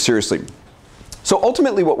take very seriously. So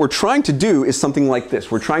ultimately what we're trying to do is something like this.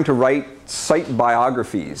 We're trying to write site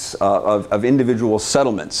biographies of individual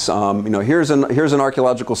settlements. You know, here's an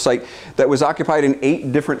archaeological site that was occupied in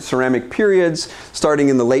 8 different ceramic periods, starting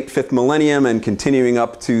in the late 5th millennium and continuing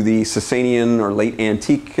up to the Sasanian or late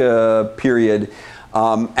Antique period,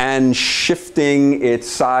 and shifting its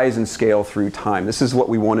size and scale through time. This is what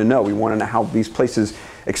we want to know. We want to know how these places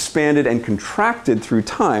expanded and contracted through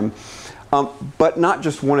time. But not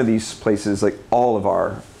just one of these places, like all of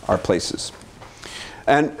our places.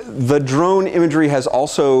 And the drone imagery has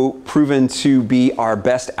also proven to be our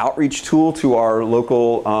best outreach tool to our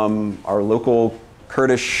local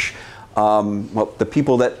Kurdish, well, the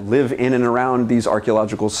people that live in and around these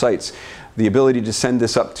archaeological sites. The ability to send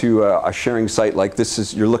this up to a sharing site like this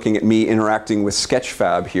is, you're looking at me interacting with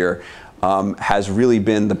Sketchfab here, has really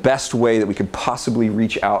been the best way that we could possibly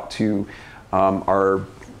reach out to our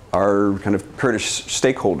kind of Kurdish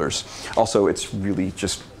stakeholders. Also, it's really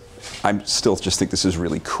just, I still just think this is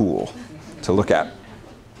really cool to look at.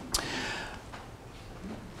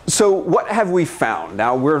 So what have we found?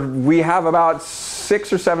 Now we have about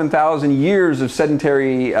 6,000 or 7,000 years of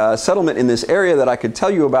sedentary settlement in this area that I could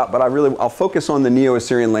tell you about, but I'll focus on the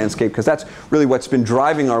Neo-Assyrian landscape because that's really what's been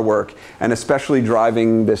driving our work, and especially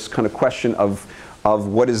driving this kind of question of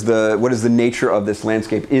what is the nature of this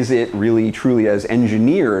landscape? Is it really truly as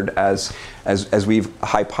engineered as we've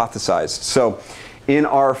hypothesized? So in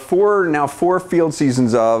our now four field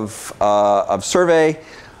seasons of survey,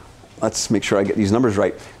 let's make sure I get these numbers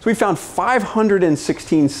right. So we found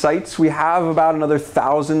 516 sites. We have about another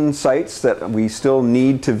 1,000 sites that we still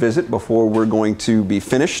need to visit before we're going to be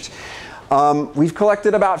finished. We've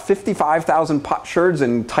collected about 55,000 potsherds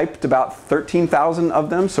and typed about 13,000 of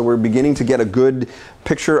them, so we're beginning to get a good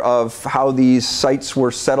picture of how these sites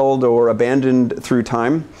were settled or abandoned through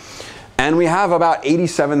time. And we have about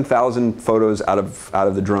 87,000 photos out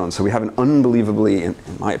of the drone, so we have an unbelievably, in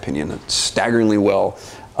my opinion, a staggeringly well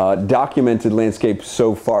documented landscape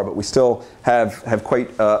so far, but we still have quite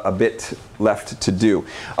a bit left to do.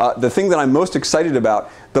 The thing that I'm most excited about,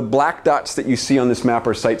 the black dots that you see on this map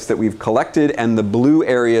are sites that we've collected, and the blue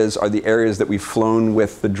areas are the areas that we've flown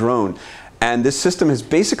with the drone. And this system has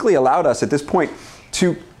basically allowed us at this point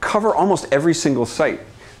to cover almost every single site.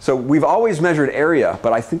 So we've always measured area,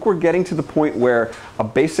 but I think we're getting to the point where a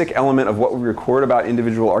basic element of what we record about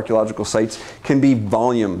individual archaeological sites can be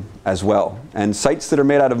volume as well. And sites that are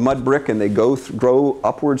made out of mud brick and they grow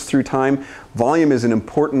upwards through time, volume is an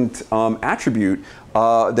important attribute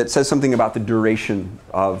that says something about the duration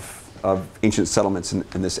of ancient settlements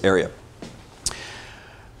in this area.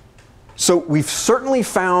 So we've certainly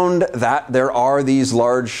found that there are these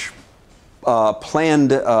large planned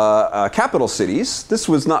capital cities. This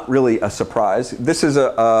was not really a surprise. This is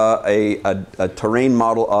a terrain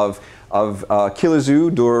model of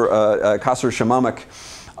Kilazu Dur Kasr Shamamak,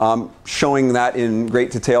 showing that in great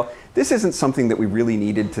detail. This isn't something that we really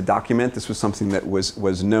needed to document. This was something that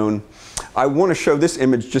was known. I want to show this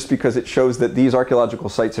image just because it shows that these archaeological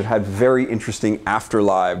sites have had very interesting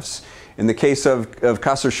afterlives. In the case of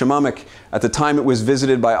Kasr Shamamak, at the time it was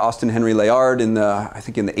visited by Austin Henry Layard I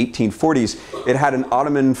think in the 1840s. It had an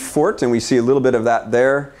Ottoman fort, and we see a little bit of that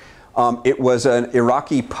there. It was an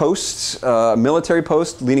Iraqi post, military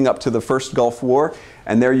post leading up to the first Gulf War.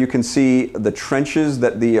 And there you can see the trenches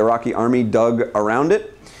that the Iraqi army dug around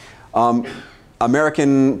it.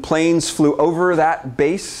 American planes flew over that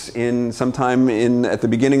base sometime at the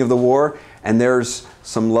beginning of the war. And there's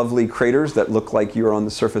some lovely craters that look like you're on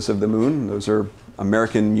the surface of the moon. Those are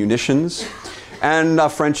American munitions. And a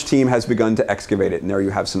French team has begun to excavate it. And there you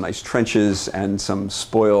have some nice trenches and some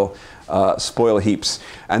spoil heaps.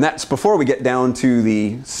 And that's before we get down to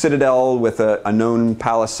the citadel with a known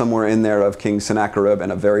palace somewhere in there of King Sennacherib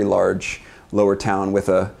and a very large lower town with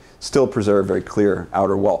a still preserved, very clear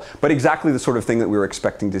outer wall. But exactly the sort of thing that we were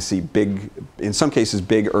expecting to see, big, in some cases,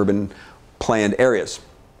 big urban planned areas.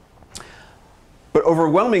 But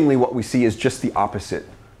overwhelmingly what we see is just the opposite.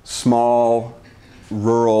 Small,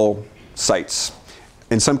 rural sites.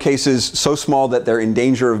 In some cases, so small that they're in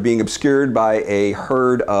danger of being obscured by a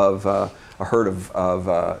herd of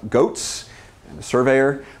goats and a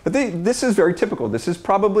surveyor. But this is very typical. This is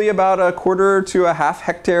probably about 1/4 to a 1/2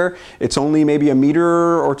 hectare. It's only maybe 1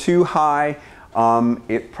 meter or 2 high.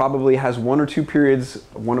 It probably has 1 or 2 periods,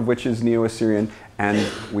 one of which is Neo-Assyrian, and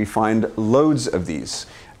we find loads of these.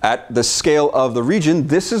 At the scale of the region,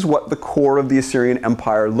 this is what the core of the Assyrian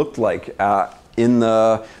Empire looked like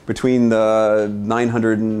between the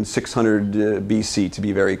 900 and 600 BC, to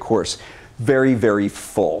be very coarse. Very, very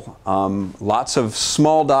full. Lots of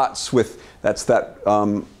small dots with, that's that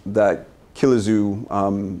Kilazu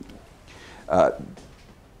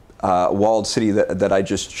walled city that I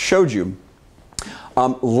just showed you.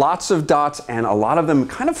 Lots of dots, and a lot of them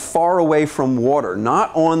kind of far away from water, not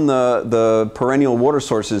on the perennial water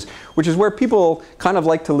sources, which is where people kind of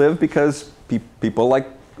like to live because people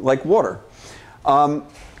like water.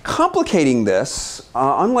 Complicating this,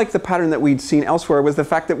 unlike the pattern that we'd seen elsewhere, was the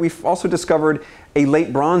fact that we've also discovered a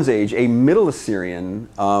late Bronze Age, a Middle Assyrian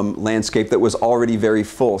landscape that was already very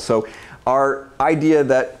full. So our idea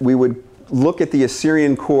that we would look at the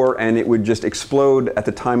Assyrian core and it would just explode at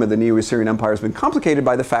the time of the Neo-Assyrian Empire has been complicated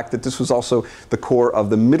by the fact that this was also the core of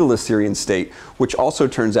the Middle Assyrian state, which also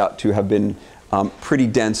turns out to have been pretty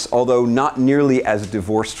dense, although not nearly as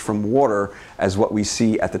divorced from water as what we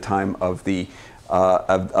see at the time of the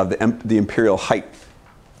imperial height.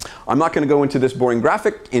 I'm not going to go into this boring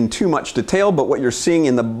graphic in too much detail, but what you're seeing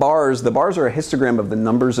in the bars are a histogram of the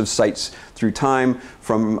numbers of sites through time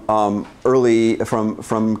from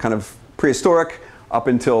from kind of prehistoric up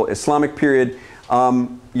until Islamic period.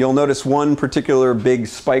 You'll notice one particular big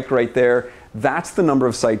spike right there. That's the number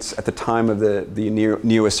of sites at the time of the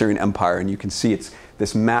Neo-Assyrian Empire, and you can see it's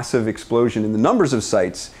this massive explosion in the numbers of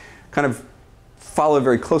sites, kind of followed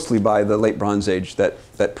very closely by the late Bronze Age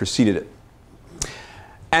that preceded it.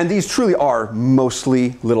 And these truly are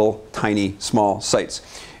mostly little, tiny, small sites.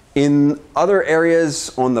 In other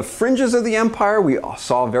areas on the fringes of the empire, we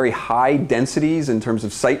saw very high densities in terms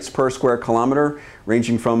of sites per square kilometer,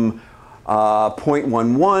 ranging from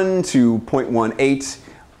 0.11 to 0.18.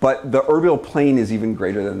 But the Erbil Plain is even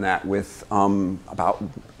greater than that, with about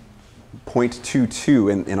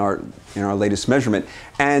 0.22 in our latest measurement,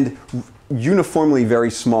 and uniformly very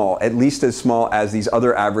small, at least as small as these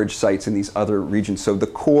other average sites in these other regions. So the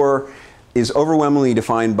core is overwhelmingly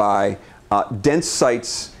defined by dense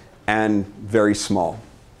sites and very small,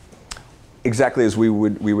 exactly as we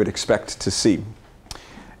would expect to see.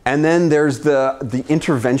 And then there's the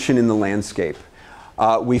intervention in the landscape.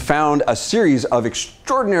 We found a series of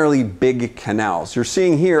extraordinarily big canals. You're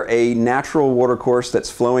seeing here a natural watercourse that's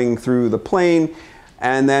flowing through the plain,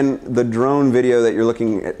 and then the drone video that you're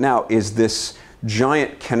looking at now is this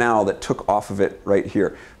giant canal that took off of it right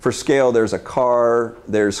here. For scale, there's a car,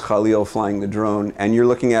 there's Khalil flying the drone, and you're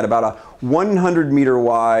looking at about a 100-meter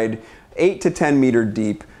wide, 8 to 10 meter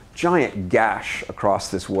deep, giant gash across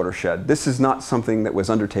this watershed. This is not something that was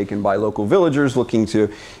undertaken by local villagers looking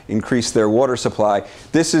to increase their water supply.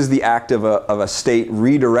 This is the act of a state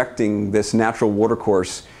redirecting this natural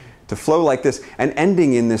watercourse to flow like this and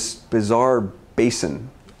ending in this bizarre basin,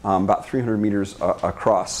 about 300 meters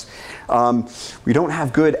across. We don't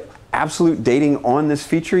have good absolute dating on this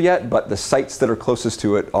feature yet, but the sites that are closest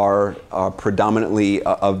to it are predominantly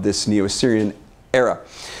of this Neo-Assyrian era.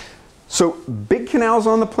 So big canals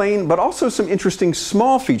on the plain, but also some interesting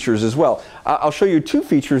small features as well. I'll show you 2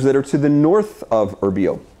 features that are to the north of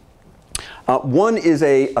Erbil. One is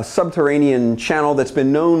a subterranean channel that's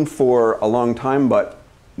been known for a long time, but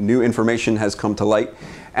new information has come to light.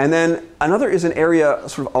 And then another is an area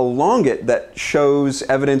sort of along it that shows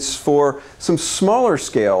evidence for some smaller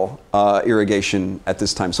scale irrigation at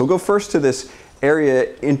this time. So we'll go first to this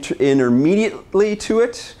area intermediately to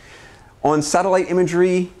it. On satellite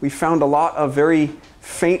imagery, we found a lot of very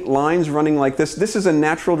faint lines running like this. This is a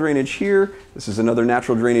natural drainage here. This is another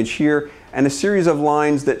natural drainage here. And a series of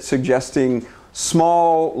lines that suggesting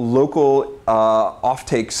small local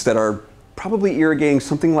offtakes that are probably irrigating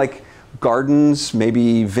something like gardens,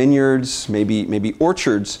 maybe vineyards, maybe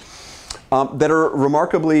orchards that are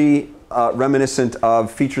remarkably reminiscent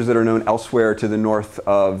of features that are known elsewhere to the north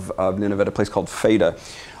of Nineveh, a place called Feda.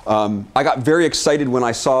 I got very excited when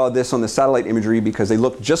I saw this on the satellite imagery because they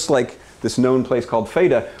look just like this known place called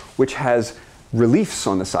Feda, which has reliefs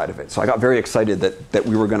on the side of it. So I got very excited that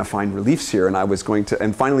we were going to find reliefs here, and I was going to,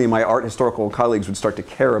 and finally my art historical colleagues would start to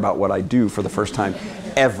care about what I do for the first time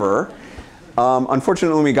ever.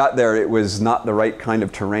 Unfortunately, when we got there, it was not the right kind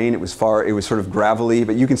of terrain. It was sort of gravelly,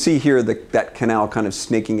 but you can see here that canal kind of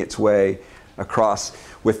snaking its way across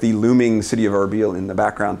with the looming city of Erbil in the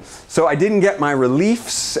background. So I didn't get my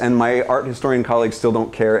reliefs, and my art historian colleagues still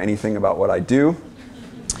don't care anything about what I do.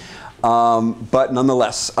 But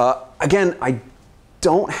nonetheless, again, I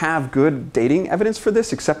don't have good dating evidence for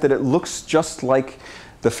this, except that it looks just like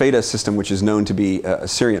the Feda system, which is known to be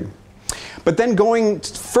Assyrian. But then going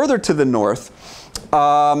further to the north,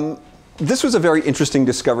 this was a very interesting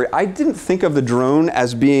discovery. I didn't think of the drone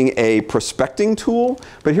as being a prospecting tool,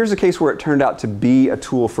 but here's a case where it turned out to be a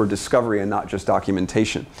tool for discovery and not just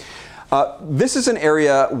documentation. This is an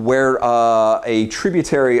area where a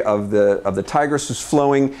tributary of the Tigris was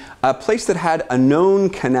flowing, a place that had a known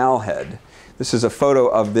canal head. This is a photo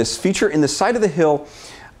of this feature in the side of the hill.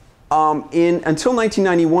 Until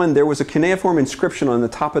 1991, there was a cuneiform inscription on the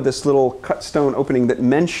top of this little cut stone opening that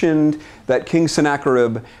mentioned that King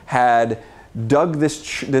Sennacherib had dug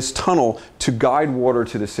this tunnel to guide water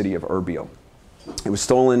to the city of Erbil. It was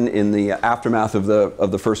stolen in the aftermath of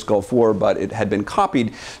the First Gulf War, but it had been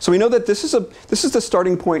copied. So we know that this is the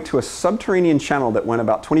starting point to a subterranean channel that went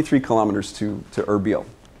about 23 kilometers to Erbil.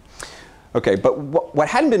 Okay, but what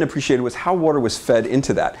hadn't been appreciated was how water was fed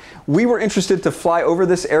into that. We were interested to fly over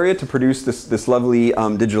this area to produce this lovely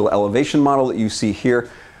digital elevation model that you see here.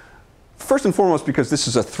 First and foremost, because this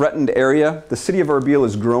is a threatened area. The city of Erbil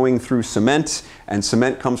is growing through cement, and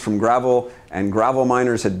cement comes from gravel, and gravel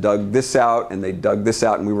miners had dug this out, and they dug this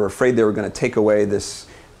out, and we were afraid they were going to take away this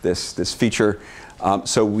feature.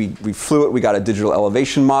 So we flew it, we got a digital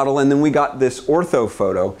elevation model, and then we got this ortho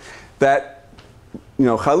photo that, you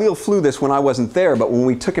know, Khalil flew this when I wasn't there, but when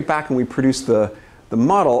we took it back and we produced the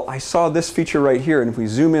model, I saw this feature right here, and if we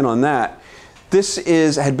zoom in on that, this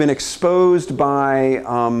had been exposed by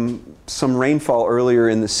some rainfall earlier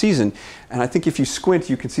in the season, and I think if you squint,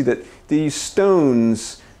 you can see that these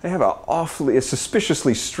stones, they have a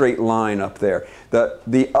suspiciously straight line up there.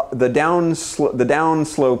 The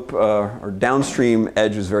downslope or downstream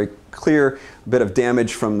edge is very clear, a bit of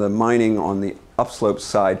damage from the mining on the upslope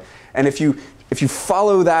side, and if you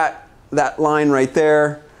follow that line right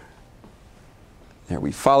there,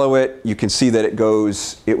 we follow it, you can see that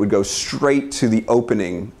it would go straight to the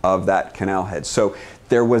opening of that canal head. So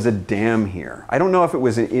there was a dam here. I don't know if it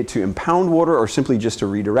was to impound water or simply just to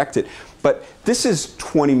redirect it, but this is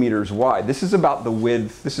 20 meters wide. This is about the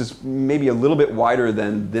width. This is maybe a little bit wider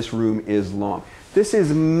than this room is long. This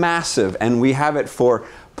is massive, and we have it for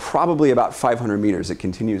probably about 500 meters. It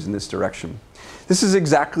continues in this direction. This is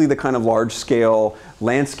exactly the kind of large-scale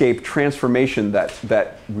landscape transformation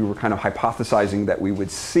that we were kind of hypothesizing that we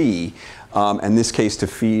would see, in this case to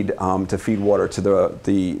feed water to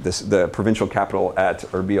the provincial capital at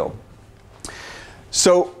Erbil.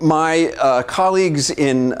 So my colleagues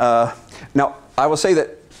now I will say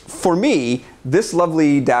that for me, this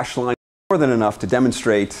lovely dashed line is more than enough to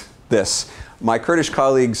demonstrate this. My Kurdish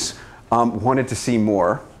colleagues wanted to see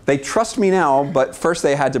more. They trust me now, but first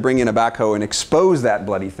they had to bring in a backhoe and expose that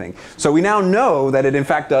bloody thing. So we now know that it in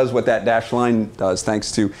fact does what that dashed line does,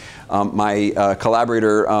 thanks to my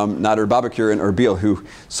collaborator Nader Babakir in Erbil, who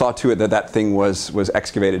saw to it that that thing was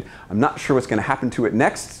excavated. I'm not sure what's going to happen to it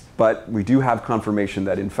next, but we do have confirmation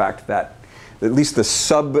that in fact that at least the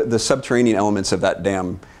subterranean elements of that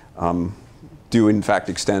dam do in fact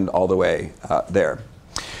extend all the way there.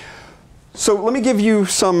 So let me give you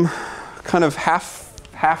some kind of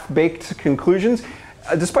half-baked conclusions.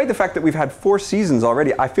 Despite the fact that we've had 4 seasons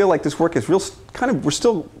already, I feel like this work is we're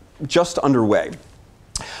still just underway.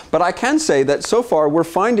 But I can say that so far we're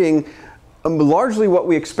finding largely what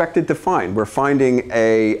we expected to find. We're finding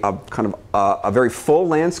a kind of a very full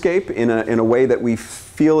landscape in a way that we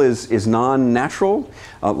feel is non-natural.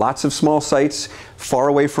 Lots of small sites far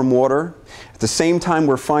away from water. At the same time,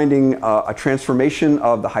 we're finding a transformation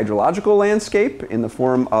of the hydrological landscape in the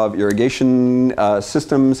form of irrigation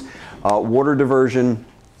systems, water diversion,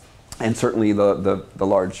 and certainly the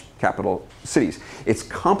large capital cities. It's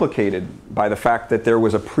complicated by the fact that there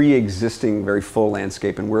was a pre-existing very full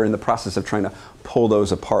landscape, and we're in the process of trying to pull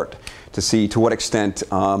those apart to see to what extent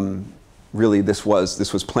really this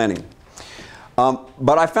was planning.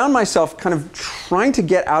 But I found myself kind of trying to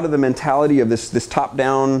get out of the mentality of this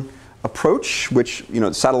top-down approach, which, you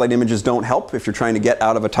know, satellite images don't help if you're trying to get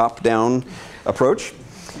out of a top-down approach.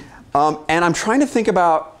 And I'm trying to think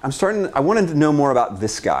about, I wanted to know more about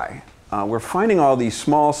this guy. We're finding all these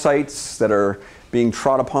small sites that are being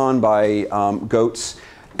trod upon by goats.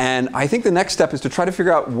 And I think the next step is to try to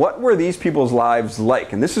figure out what were these people's lives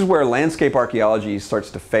like. And this is where landscape archaeology starts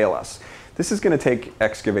to fail us. This is going to take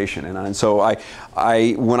excavation. And so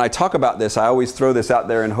when I talk about this, I always throw this out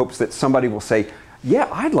there in hopes that somebody will say, yeah,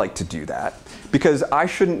 I'd like to do that, because I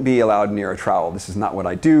shouldn't be allowed near a trowel. This is not what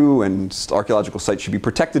I do, and archaeological sites should be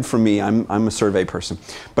protected from me. I'm a survey person.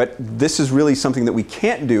 But this is really something that we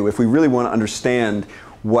can't do if we really want to understand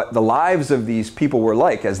what the lives of these people were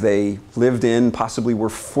like as they lived in, possibly were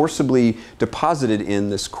forcibly deposited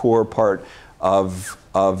in this core part of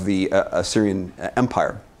the Assyrian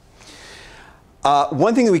Empire.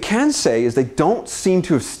 One thing that we can say is they don't seem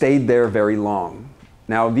to have stayed there very long.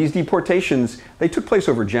 Now, these deportations, they took place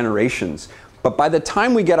over generations. But by the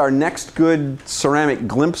time we get our next good ceramic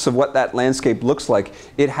glimpse of what that landscape looks like,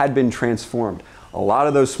 it had been transformed. A lot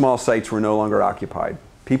of those small sites were no longer occupied.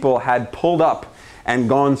 People had pulled up and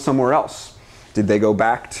gone somewhere else. Did they go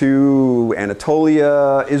back to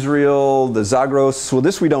Anatolia, Israel, the Zagros? Well,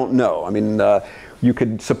 this we don't know. I mean, you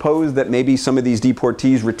could suppose that maybe some of these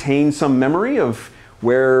deportees retained some memory of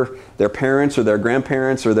where their parents or their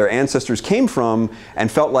grandparents or their ancestors came from,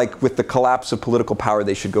 and felt like with the collapse of political power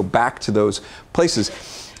they should go back to those places.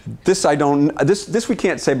 This we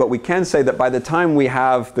can't say, but we can say that by the time we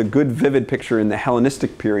have the good vivid picture in the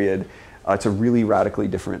Hellenistic period, it's a really radically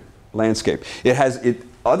different landscape. It has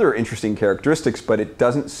other interesting characteristics, but it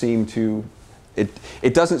doesn't seem to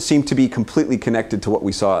be completely connected to what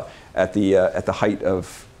we saw at the height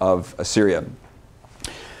of Assyria.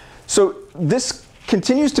 So this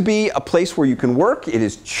continues to be a place where you can work. It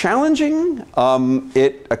is challenging.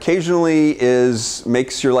 It occasionally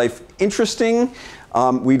makes your life interesting.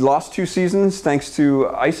 We lost 2 seasons thanks to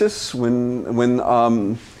ISIS when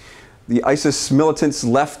the ISIS militants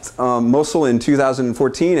left Mosul in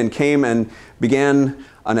 2014 and came and began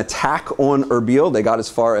an attack on Erbil. They got as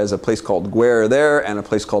far as a place called Guer there and a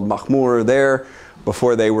place called Mahmur there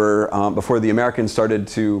before the Americans started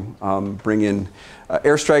to bring in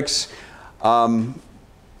airstrikes.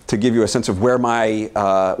 To give you a sense of where my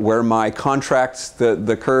contracts,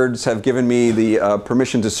 the Kurds have given me the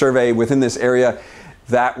permission to survey within this area,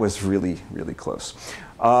 that was really, really close.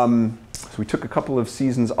 So we took a couple of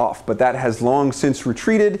seasons off, but that has long since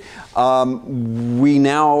retreated. We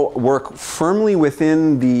now work firmly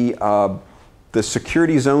within the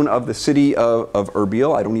security zone of the city of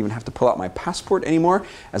Erbil. I don't even have to pull out my passport anymore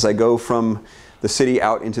as I go from the city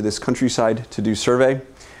out into this countryside to do survey.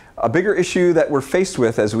 A bigger issue that we're faced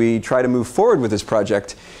with as we try to move forward with this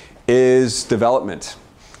project is development.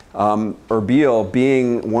 Erbil,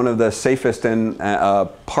 being one of the safest and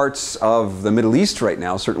parts of the Middle East right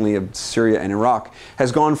now, certainly of Syria and Iraq,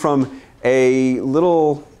 has gone from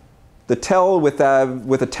the tell with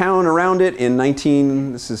a town around it in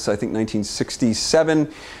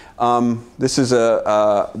 1967. This is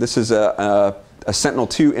a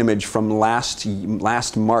Sentinel-2 image from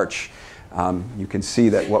last March. You can see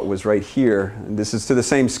that what was right here, and this is to the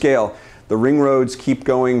same scale. The ring roads keep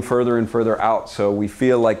going further and further out, so we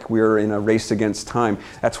feel like we're in a race against time.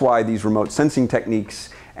 That's why these remote sensing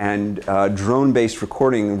techniques and drone-based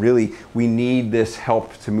recording, really, we need this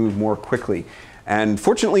help to move more quickly. And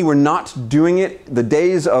fortunately, we're not doing it. The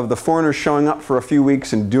days of the foreigners showing up for a few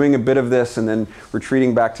weeks and doing a bit of this and then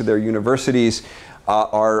retreating back to their universities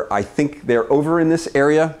I think they're over in this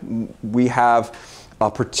area. We have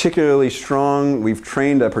we've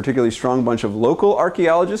trained a particularly strong bunch of local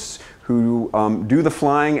archaeologists who do the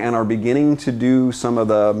flying and are beginning to do some of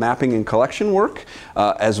the mapping and collection work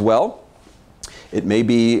as well. It may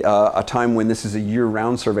be a time when this is a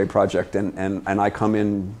year-round survey project and I come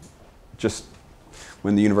in just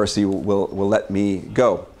when the university will let me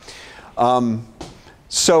go.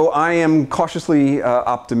 So I am cautiously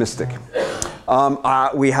optimistic.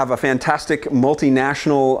 We have a fantastic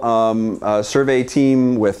multinational survey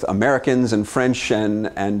team with Americans and French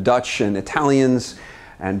and Dutch and Italians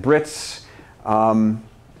and Brits,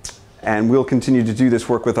 and we'll continue to do this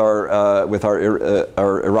work with our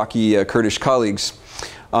Iraqi Kurdish colleagues.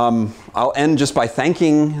 I'll end just by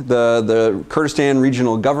thanking the Kurdistan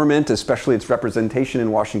Regional Government, especially its representation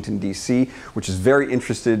in Washington, D.C., which is very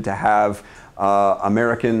interested to have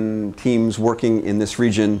American teams working in this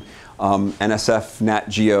region. NSF, Nat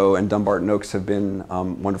Geo, and Dumbarton Oaks have been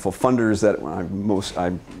wonderful funders that I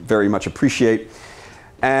very much appreciate.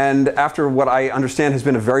 And after what I understand has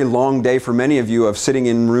been a very long day for many of you of sitting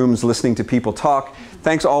in rooms listening to people talk,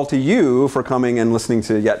 thanks all to you for coming and listening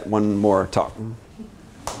to yet one more talk.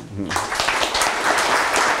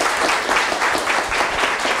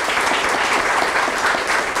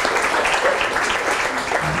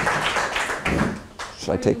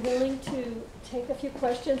 Should I take? Are you willing to take a few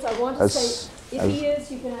questions? I want to say, if he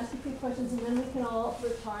is, you can ask a few questions, and then we can all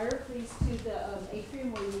retire, please, to the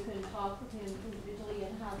atrium where you can talk with him individually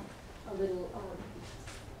and have a little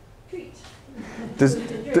treat.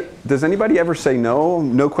 Does anybody ever say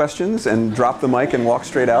no questions, and drop the mic and walk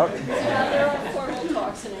straight out? Yeah, there are formal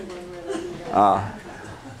talks in England where they do that.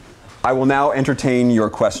 I will now entertain your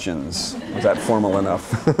questions. Was that formal enough?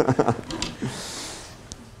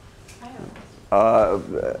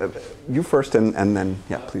 You first, and then,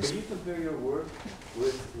 yeah, please. Can you compare your work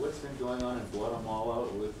with what's been going on in Guatemala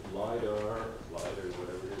with LIDAR, whatever it is,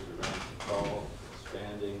 around Tikal,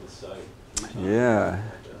 expanding the site? Yeah.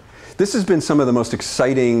 This has been some of the most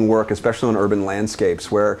exciting work, especially on urban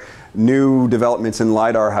landscapes, where new developments in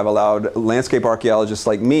LIDAR have allowed landscape archaeologists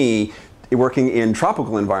like me, working in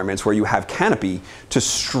tropical environments where you have canopy, to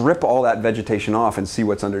strip all that vegetation off and see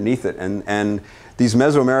what's underneath it. And these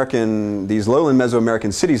lowland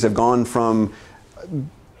Mesoamerican cities have gone from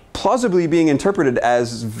plausibly being interpreted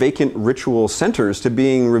as vacant ritual centers to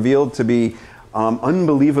being revealed to be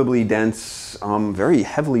unbelievably dense, very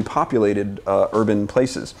heavily populated urban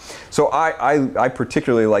places. So I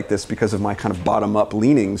particularly like this because of my kind of bottom-up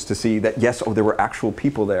leanings to see that, yes, there were actual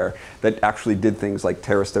people there that actually did things like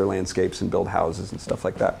terrace their landscapes and build houses and stuff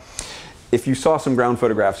like that. If you saw some ground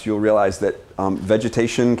photographs, you'll realize that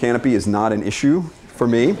vegetation canopy is not an issue for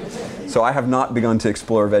me. So I have not begun to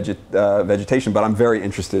explore vegetation, but I'm very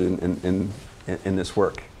interested in this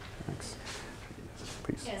work. Thanks.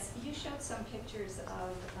 Please. Yes, you showed some pictures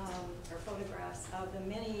of, or photographs of the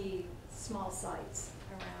many small sites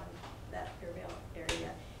around that Erbil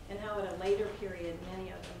area, and how at a later period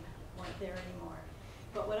many of them weren't there anymore.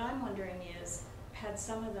 But what I'm wondering is, had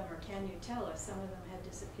some of them, or can you tell if some of them had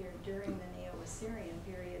disappeared during the Neo-Assyrian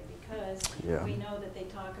period, because we know that they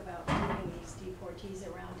talk about moving these deportees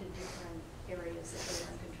around to different areas that they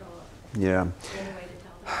were in control of. Yeah. Is there any way to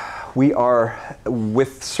tell that? We are,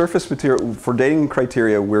 with surface material, for dating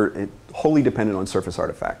criteria, we're wholly dependent on surface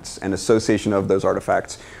artifacts and association of those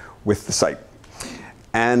artifacts with the site.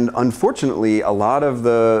 And unfortunately, a lot of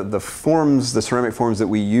the forms, the ceramic forms that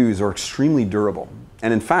we use, are extremely durable.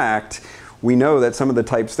 And in fact, we know that some of the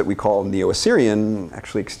types that we call Neo-Assyrian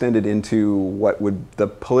actually extended into what would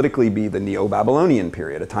politically be the Neo-Babylonian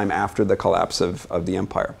period, a time after the collapse of the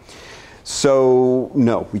empire. So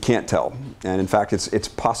no, we can't tell. And in fact, it's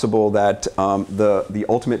possible that the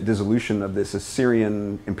ultimate dissolution of this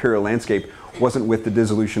Assyrian imperial landscape wasn't with the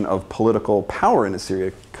dissolution of political power in Assyria.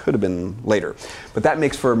 It could have been later. But that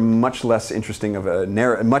makes for much less interesting of a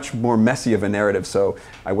narrative, much more messy of a narrative. So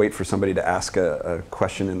I wait for somebody to ask a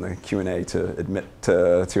question in the Q&A to admit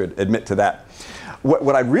to that.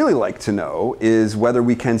 What I'd really like to know is whether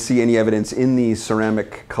we can see any evidence in these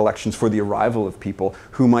ceramic collections for the arrival of people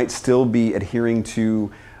who might still be adhering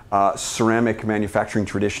to ceramic manufacturing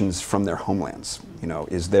traditions from their homelands. You know,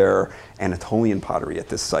 is there Anatolian pottery at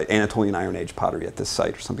this site, Anatolian Iron Age pottery at this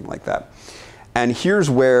site, or something like that? And here's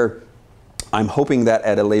where I'm hoping that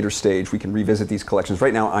at a later stage we can revisit these collections.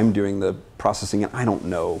 Right now I'm doing the processing, and I don't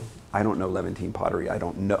know Levantine pottery.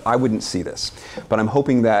 I wouldn't see this. But I'm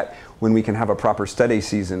hoping that when we can have a proper study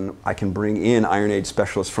season, I can bring in Iron Age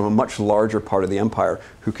specialists from a much larger part of the empire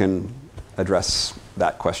who can address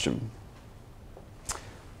that question.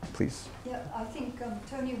 Please. Yeah, I think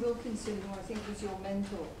Tony Wilkinson, who I think was your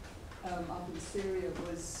mentor up in Syria,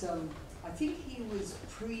 was, I think he was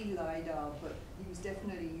pre-LIDAR, but he was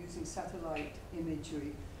definitely using satellite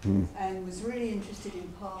imagery and was really interested in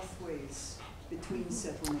pathways between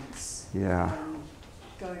settlements. Yeah.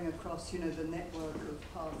 Going across, you know, the network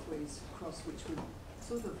of pathways across which would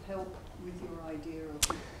sort of help with your idea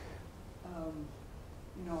of,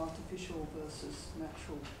 you know, artificial versus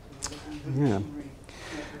natural evolutionary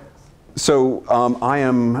networks. So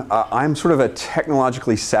I'm sort of a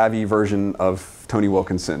technologically savvy version of Tony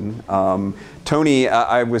Wilkinson. Tony,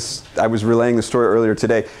 I was relaying the story earlier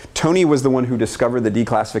today. Tony was the one who discovered the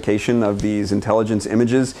declassification of these intelligence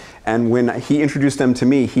images, and when he introduced them to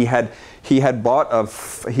me, he had bought a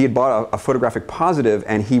photographic positive,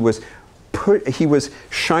 and he was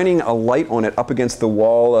shining a light on it up against the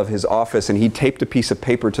wall of his office, and he taped a piece of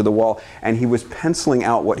paper to the wall, and he was penciling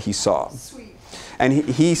out what he saw. Sweet. And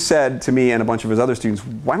he said to me and a bunch of his other students,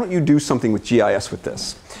 why don't you do something with GIS with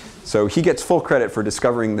this? So he gets full credit for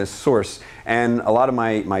discovering this source, and a lot of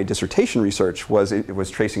my dissertation research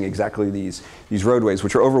was tracing exactly these roadways,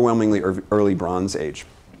 which are overwhelmingly early Bronze Age.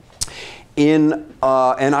 And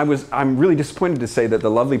I'm really disappointed to say that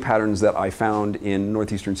the lovely patterns that I found in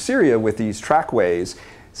northeastern Syria with these trackways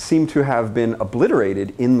seem to have been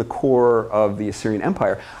obliterated in the core of the Assyrian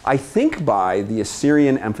Empire, I think by the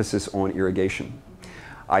Assyrian emphasis on irrigation.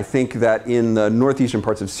 I think that in the northeastern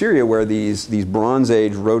parts of Syria, where these Bronze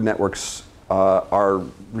Age road networks are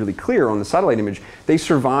really clear on the satellite image, they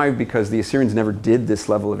survived because the Assyrians never did this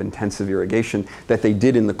level of intensive irrigation that they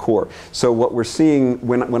did in the core. So what we're seeing,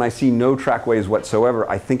 when I see no trackways whatsoever,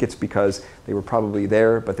 I think it's because they were probably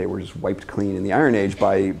there, but they were just wiped clean in the Iron Age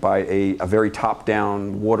by a very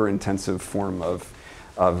top-down, water-intensive form of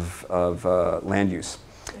land use.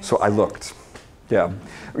 So I looked. Yeah,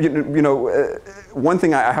 one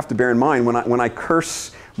thing I have to bear in mind when I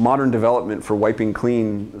curse modern development for wiping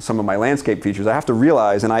clean some of my landscape features, I have to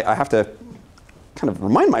realize, and I have to kind of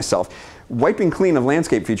remind myself, wiping clean of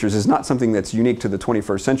landscape features is not something that's unique to the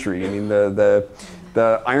 21st century. I mean, the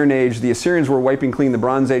Iron Age, the Assyrians were wiping clean the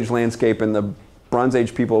Bronze Age landscape, and the Bronze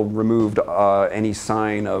Age people removed any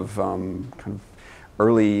sign of kind of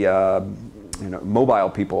early, mobile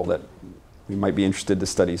people that we might be interested to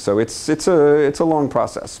study. So it's a long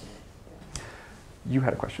process. You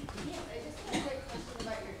had a question, please. Yeah, I just had a quick question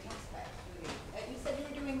about your tech specs. You said you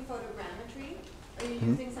were doing photogrammetry. Are you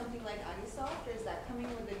using something like ArbailSoft, or is that coming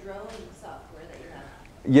with the drone software that you have?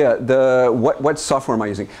 Yeah, what software am I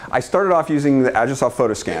using? I started off using the ArbailSoft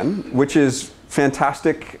PhotoScan, which is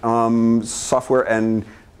fantastic software and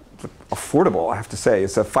affordable, I have to say.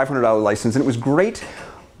 It's a $500 license, and it was great.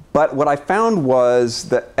 But what I found was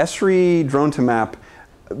the Esri drone to map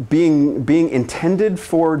being intended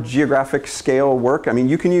for geographic scale work. I mean,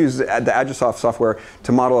 you can use the ArbailSoft software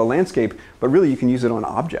to model a landscape, but really you can use it on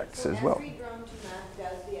objects as well. Esri drone to map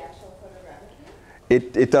does the actual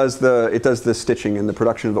photogrammetry? It does the stitching and the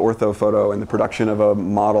production of the ortho photo and the production of a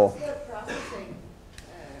model. What's the processing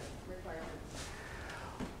requirements?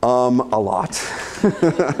 A lot.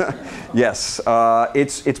 Yes,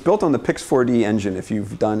 it's built on the Pix4D engine if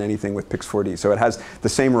you've done anything with Pix4D. So it has the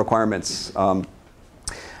same requirements.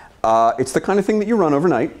 It's the kind of thing that you run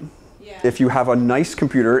overnight. Yeah. If you have a nice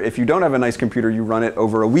computer. If you don't have a nice computer, you run it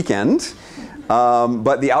over a weekend.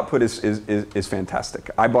 But the output is fantastic.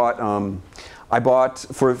 I bought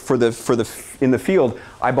in the field.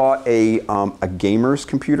 I bought a gamer's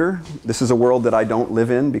computer. This is a world that I don't live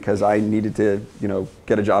in because I needed to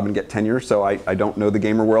get a job and get tenure. So I don't know the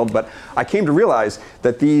gamer world. But I came to realize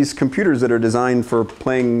that these computers that are designed for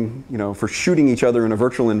playing, for shooting each other in a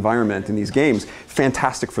virtual environment in these games,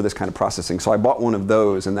 fantastic for this kind of processing. So I bought one of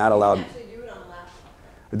those, and that allowed. You can actually do it on a laptop.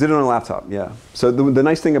 I did it on a laptop, yeah. So the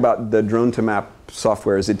nice thing about the drone to map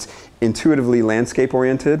software is it's intuitively landscape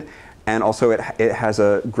oriented, and also it has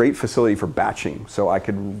a great facility for batching. So I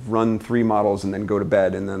could run 3 models and then go to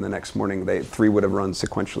bed, and then the next morning 3 would have run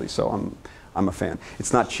sequentially. So I'm a fan.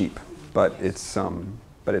 It's not cheap, but it's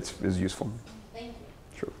useful. Thank you.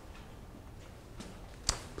 Sure.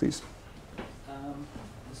 Please.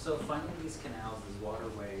 So finding these canals, these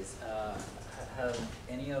waterways, have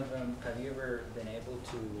you ever been able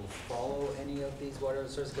to follow any of these water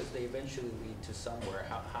sources? Because they eventually lead to somewhere.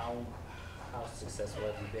 How successful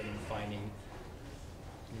have you been in finding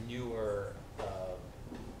newer,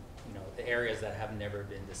 the areas that have never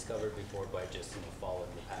been discovered before by just following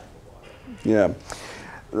the path of water? Yeah.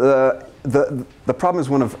 The problem is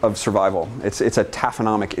one of survival. It's a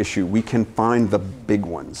taphonomic issue. We can find the big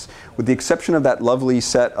ones. With the exception of that lovely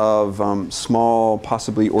set of small,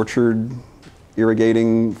 possibly orchard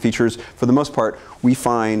irrigating features, for the most part, we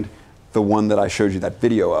find the one that I showed you that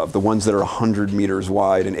video of, the ones that are 100 meters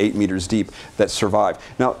wide and 8 meters deep that survive.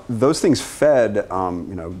 Now, those things fed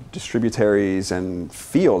distributaries and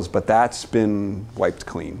fields, but that's been wiped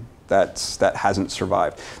clean. That hasn't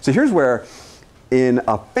survived. So here's where, in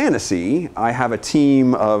a fantasy, I have a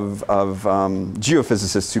team of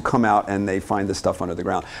geophysicists who come out and they find this stuff under the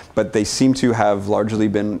ground. But they seem to have largely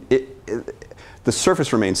been, the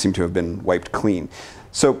surface remains seem to have been wiped clean.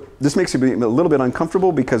 So this makes it a little bit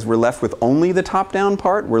uncomfortable because we're left with only the top-down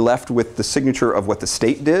part. We're left with the signature of what the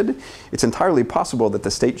state did. It's entirely possible that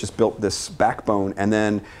the state just built this backbone, and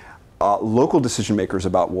then local decision makers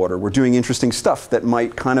about water were doing interesting stuff that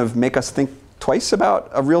might kind of make us think twice about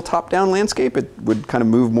a real top-down landscape. It would kind of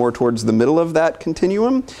move more towards the middle of that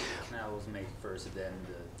continuum. Canal was made first,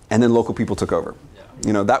 and then local people took over. Yeah.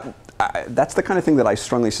 You know, that's the kind of thing that I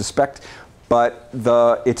strongly suspect, but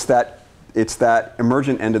it's that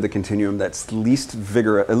emergent end of the continuum that's least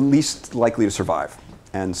likely to survive.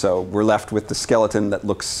 And so we're left with the skeleton that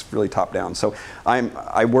looks really top down. So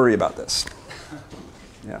I worry about this.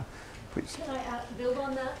 Yeah, please. Can I build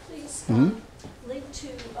on that, please? Mm-hmm. Linked to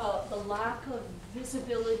the lack of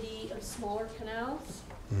visibility of smaller canals.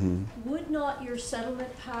 Mm-hmm. Would not your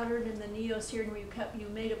settlement pattern in the Neo-Assyrian, where you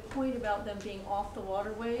made a point about them being off the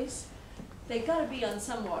waterways, they've got to be on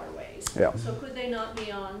some waterways. Yeah. So could they not be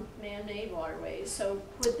on man-made waterways? So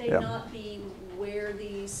could they Yeah. not be where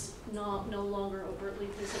these no longer overtly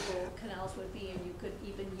visible canals would be, and you could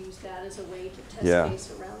even use that as a way to test Yeah. base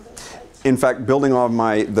around those sites? In fact, building on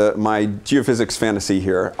my geophysics fantasy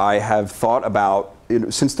here, I have thought about,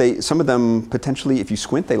 since some of them potentially, if you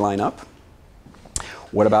squint, they line up.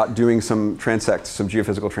 What about doing some transects, some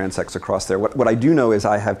geophysical transects across there? What I do know is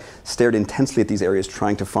I have stared intensely at these areas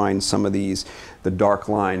trying to find some of the dark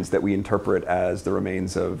lines that we interpret as the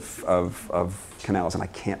remains of canals, and I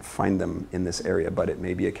can't find them in this area, but it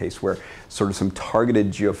may be a case where sort of some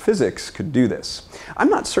targeted geophysics could do this. I'm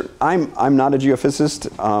not certain, I'm not a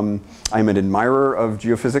geophysicist. I'm an admirer of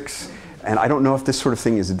geophysics, and I don't know if this sort of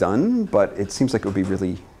thing is done, but it seems like it would be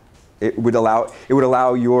really, it would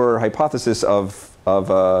allow your hypothesis of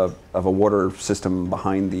a water system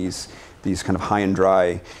behind these kind of high and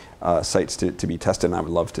dry sites to be tested, and I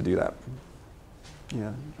would love to do that.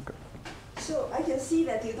 Yeah. Okay. So I can see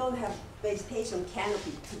that you don't have vegetation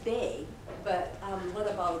canopy today, but what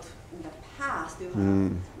about in the past? You have,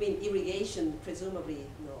 I mean, irrigation, presumably,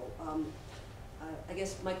 I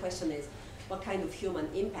guess my question is, what kind of human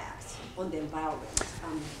impact on the environment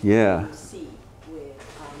do you see with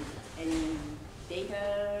any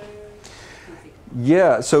data?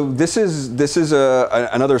 Yeah, so this is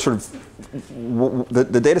another sort of,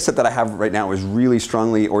 the data set that I have right now is really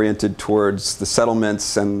strongly oriented towards the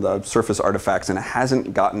settlements and the surface artifacts, and it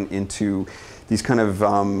hasn't gotten into these kind of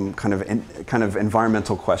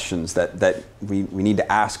environmental questions that we need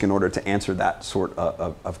to ask in order to answer that sort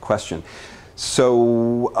of question.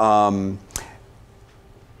 So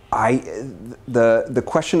the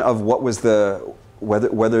question of what was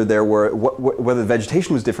whether the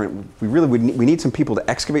vegetation was different, we need some people to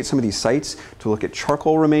excavate some of these sites to look at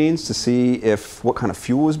charcoal remains to see what kind of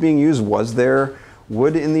fuel was being used. Was there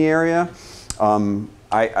wood in the area? I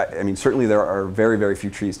mean, certainly there are very, very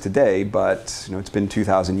few trees today, but it's been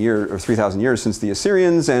 2,000 years or 3,000 years since the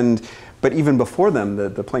Assyrians, but even before them,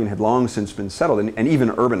 the plain had long since been settled and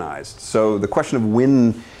even urbanized. So the question of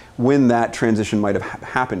when that transition might have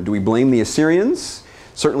happened, do we blame the Assyrians?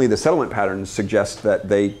 Certainly the settlement patterns suggest that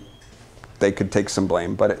they could take some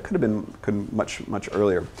blame, but it could have been much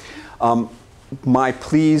earlier. My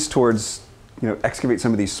pleas towards excavate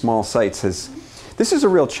some of these small sites this is a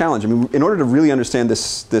real challenge. I mean, in order to really understand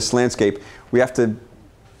this landscape, we have to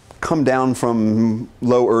come down from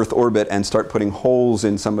low Earth orbit and start putting holes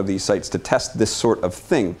in some of these sites to test this sort of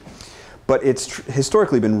thing. But it's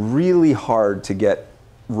historically been really hard to get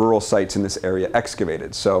rural sites in this area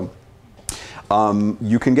excavated. So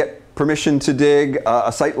you can get permission to dig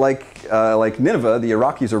a site like Nineveh. The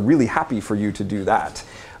Iraqis are really happy for you to do that.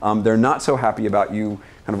 They're not so happy about you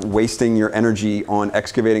kind of wasting your energy on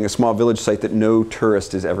excavating a small village site that no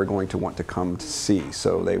tourist is ever going to want to come to see.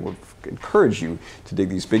 So they would encourage you to dig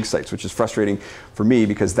these big sites, which is frustrating for me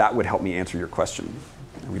because that would help me answer your question.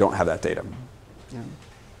 We don't have that data. Yeah.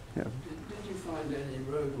 Yeah. Did you find any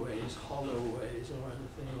roadways, hollow ways, or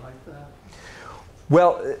anything like that?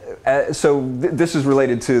 Well, so this is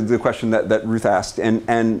related to the question that Ruth asked,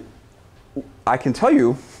 and I can tell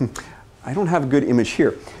you, I don't have a good image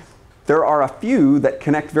here. There are a few that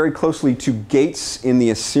connect very closely to gates in the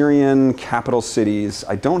Assyrian capital cities.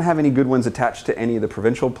 I don't have any good ones attached to any of the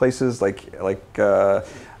provincial places like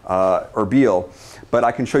Erbil, but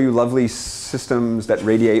I can show you lovely systems that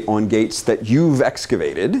radiate on gates that you've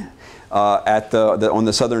excavated on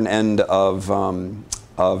the southern end of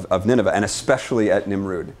Nineveh, and especially at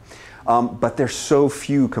Nimrud. But there's so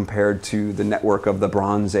few compared to the network of the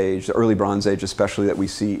Bronze Age, the early Bronze Age especially, that we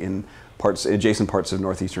see in adjacent parts of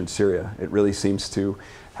northeastern Syria. It really seems to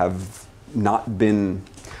have not been,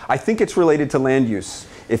 I think it's related to land use.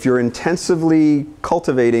 If you're intensively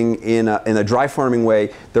cultivating in a dry farming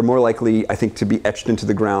way, they're more likely, I think, to be etched into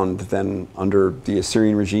the ground than under the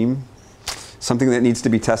Assyrian regime. Something that needs to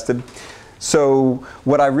be tested. So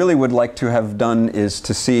what I really would like to have done is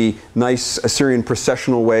to see nice Assyrian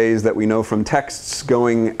processional ways that we know from texts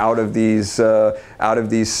going out of these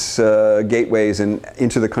gateways and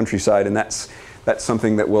into the countryside, and that's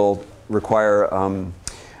something that will require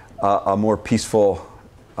a more peaceful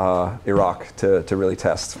Iraq to really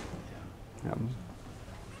test.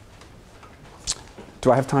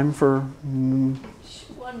 Do I have time for One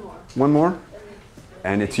more. one more?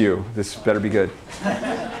 And it's you. This better be good.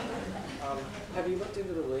 Have you looked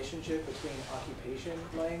into the relationship between occupation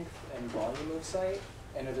length and volume of site?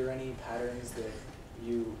 And are there any patterns that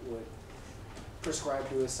you would prescribe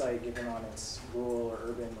to a site given on its rural or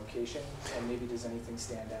urban location? And maybe does anything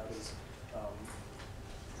stand out as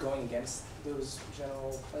going against those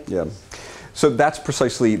general places? Yeah. So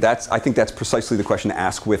I think that's precisely the question to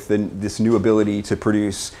ask with this new ability to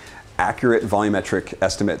produce accurate volumetric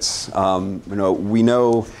estimates. We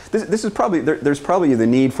know this is probably there's probably the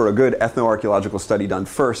need for a good ethnoarchaeological study done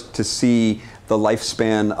first to see the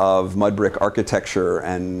lifespan of mud brick architecture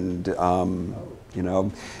and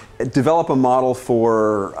develop a model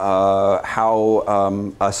for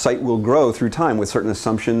how a site will grow through time with certain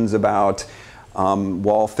assumptions about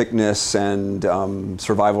wall thickness and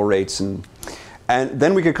survival rates, and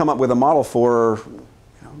then we could come up with a model for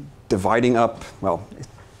dividing up. Well,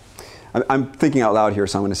 I'm thinking out loud here,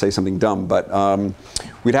 so I'm going to say something dumb, but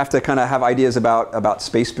we'd have to kind of have ideas about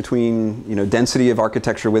space between, density of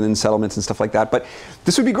architecture within settlements and stuff like that. But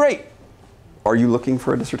this would be great. Are you looking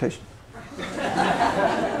for a dissertation?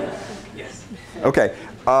 Yes. Okay.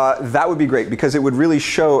 That would be great because it would really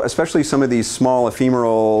show, especially some of these small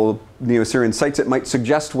ephemeral Neo-Assyrian sites, it might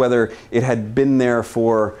suggest whether it had been there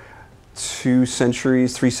for 2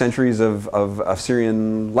 centuries, 3 centuries of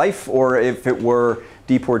Assyrian life, or if it were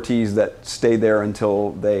deportees that stayed there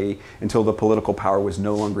until the political power was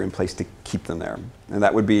no longer in place to keep them there. And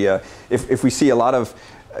that would be, if we see a lot of,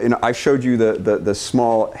 I showed you the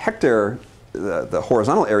small hectare, the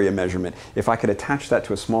horizontal area measurement. If I could attach that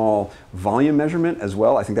to a small volume measurement as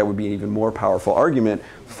well, I think that would be an even more powerful argument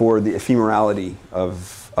for the ephemerality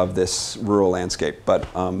of this rural landscape. But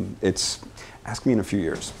ask me in a few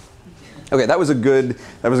years. Okay, that was a good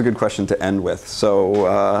question to end with.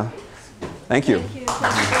 So thank you.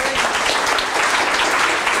 Thank you.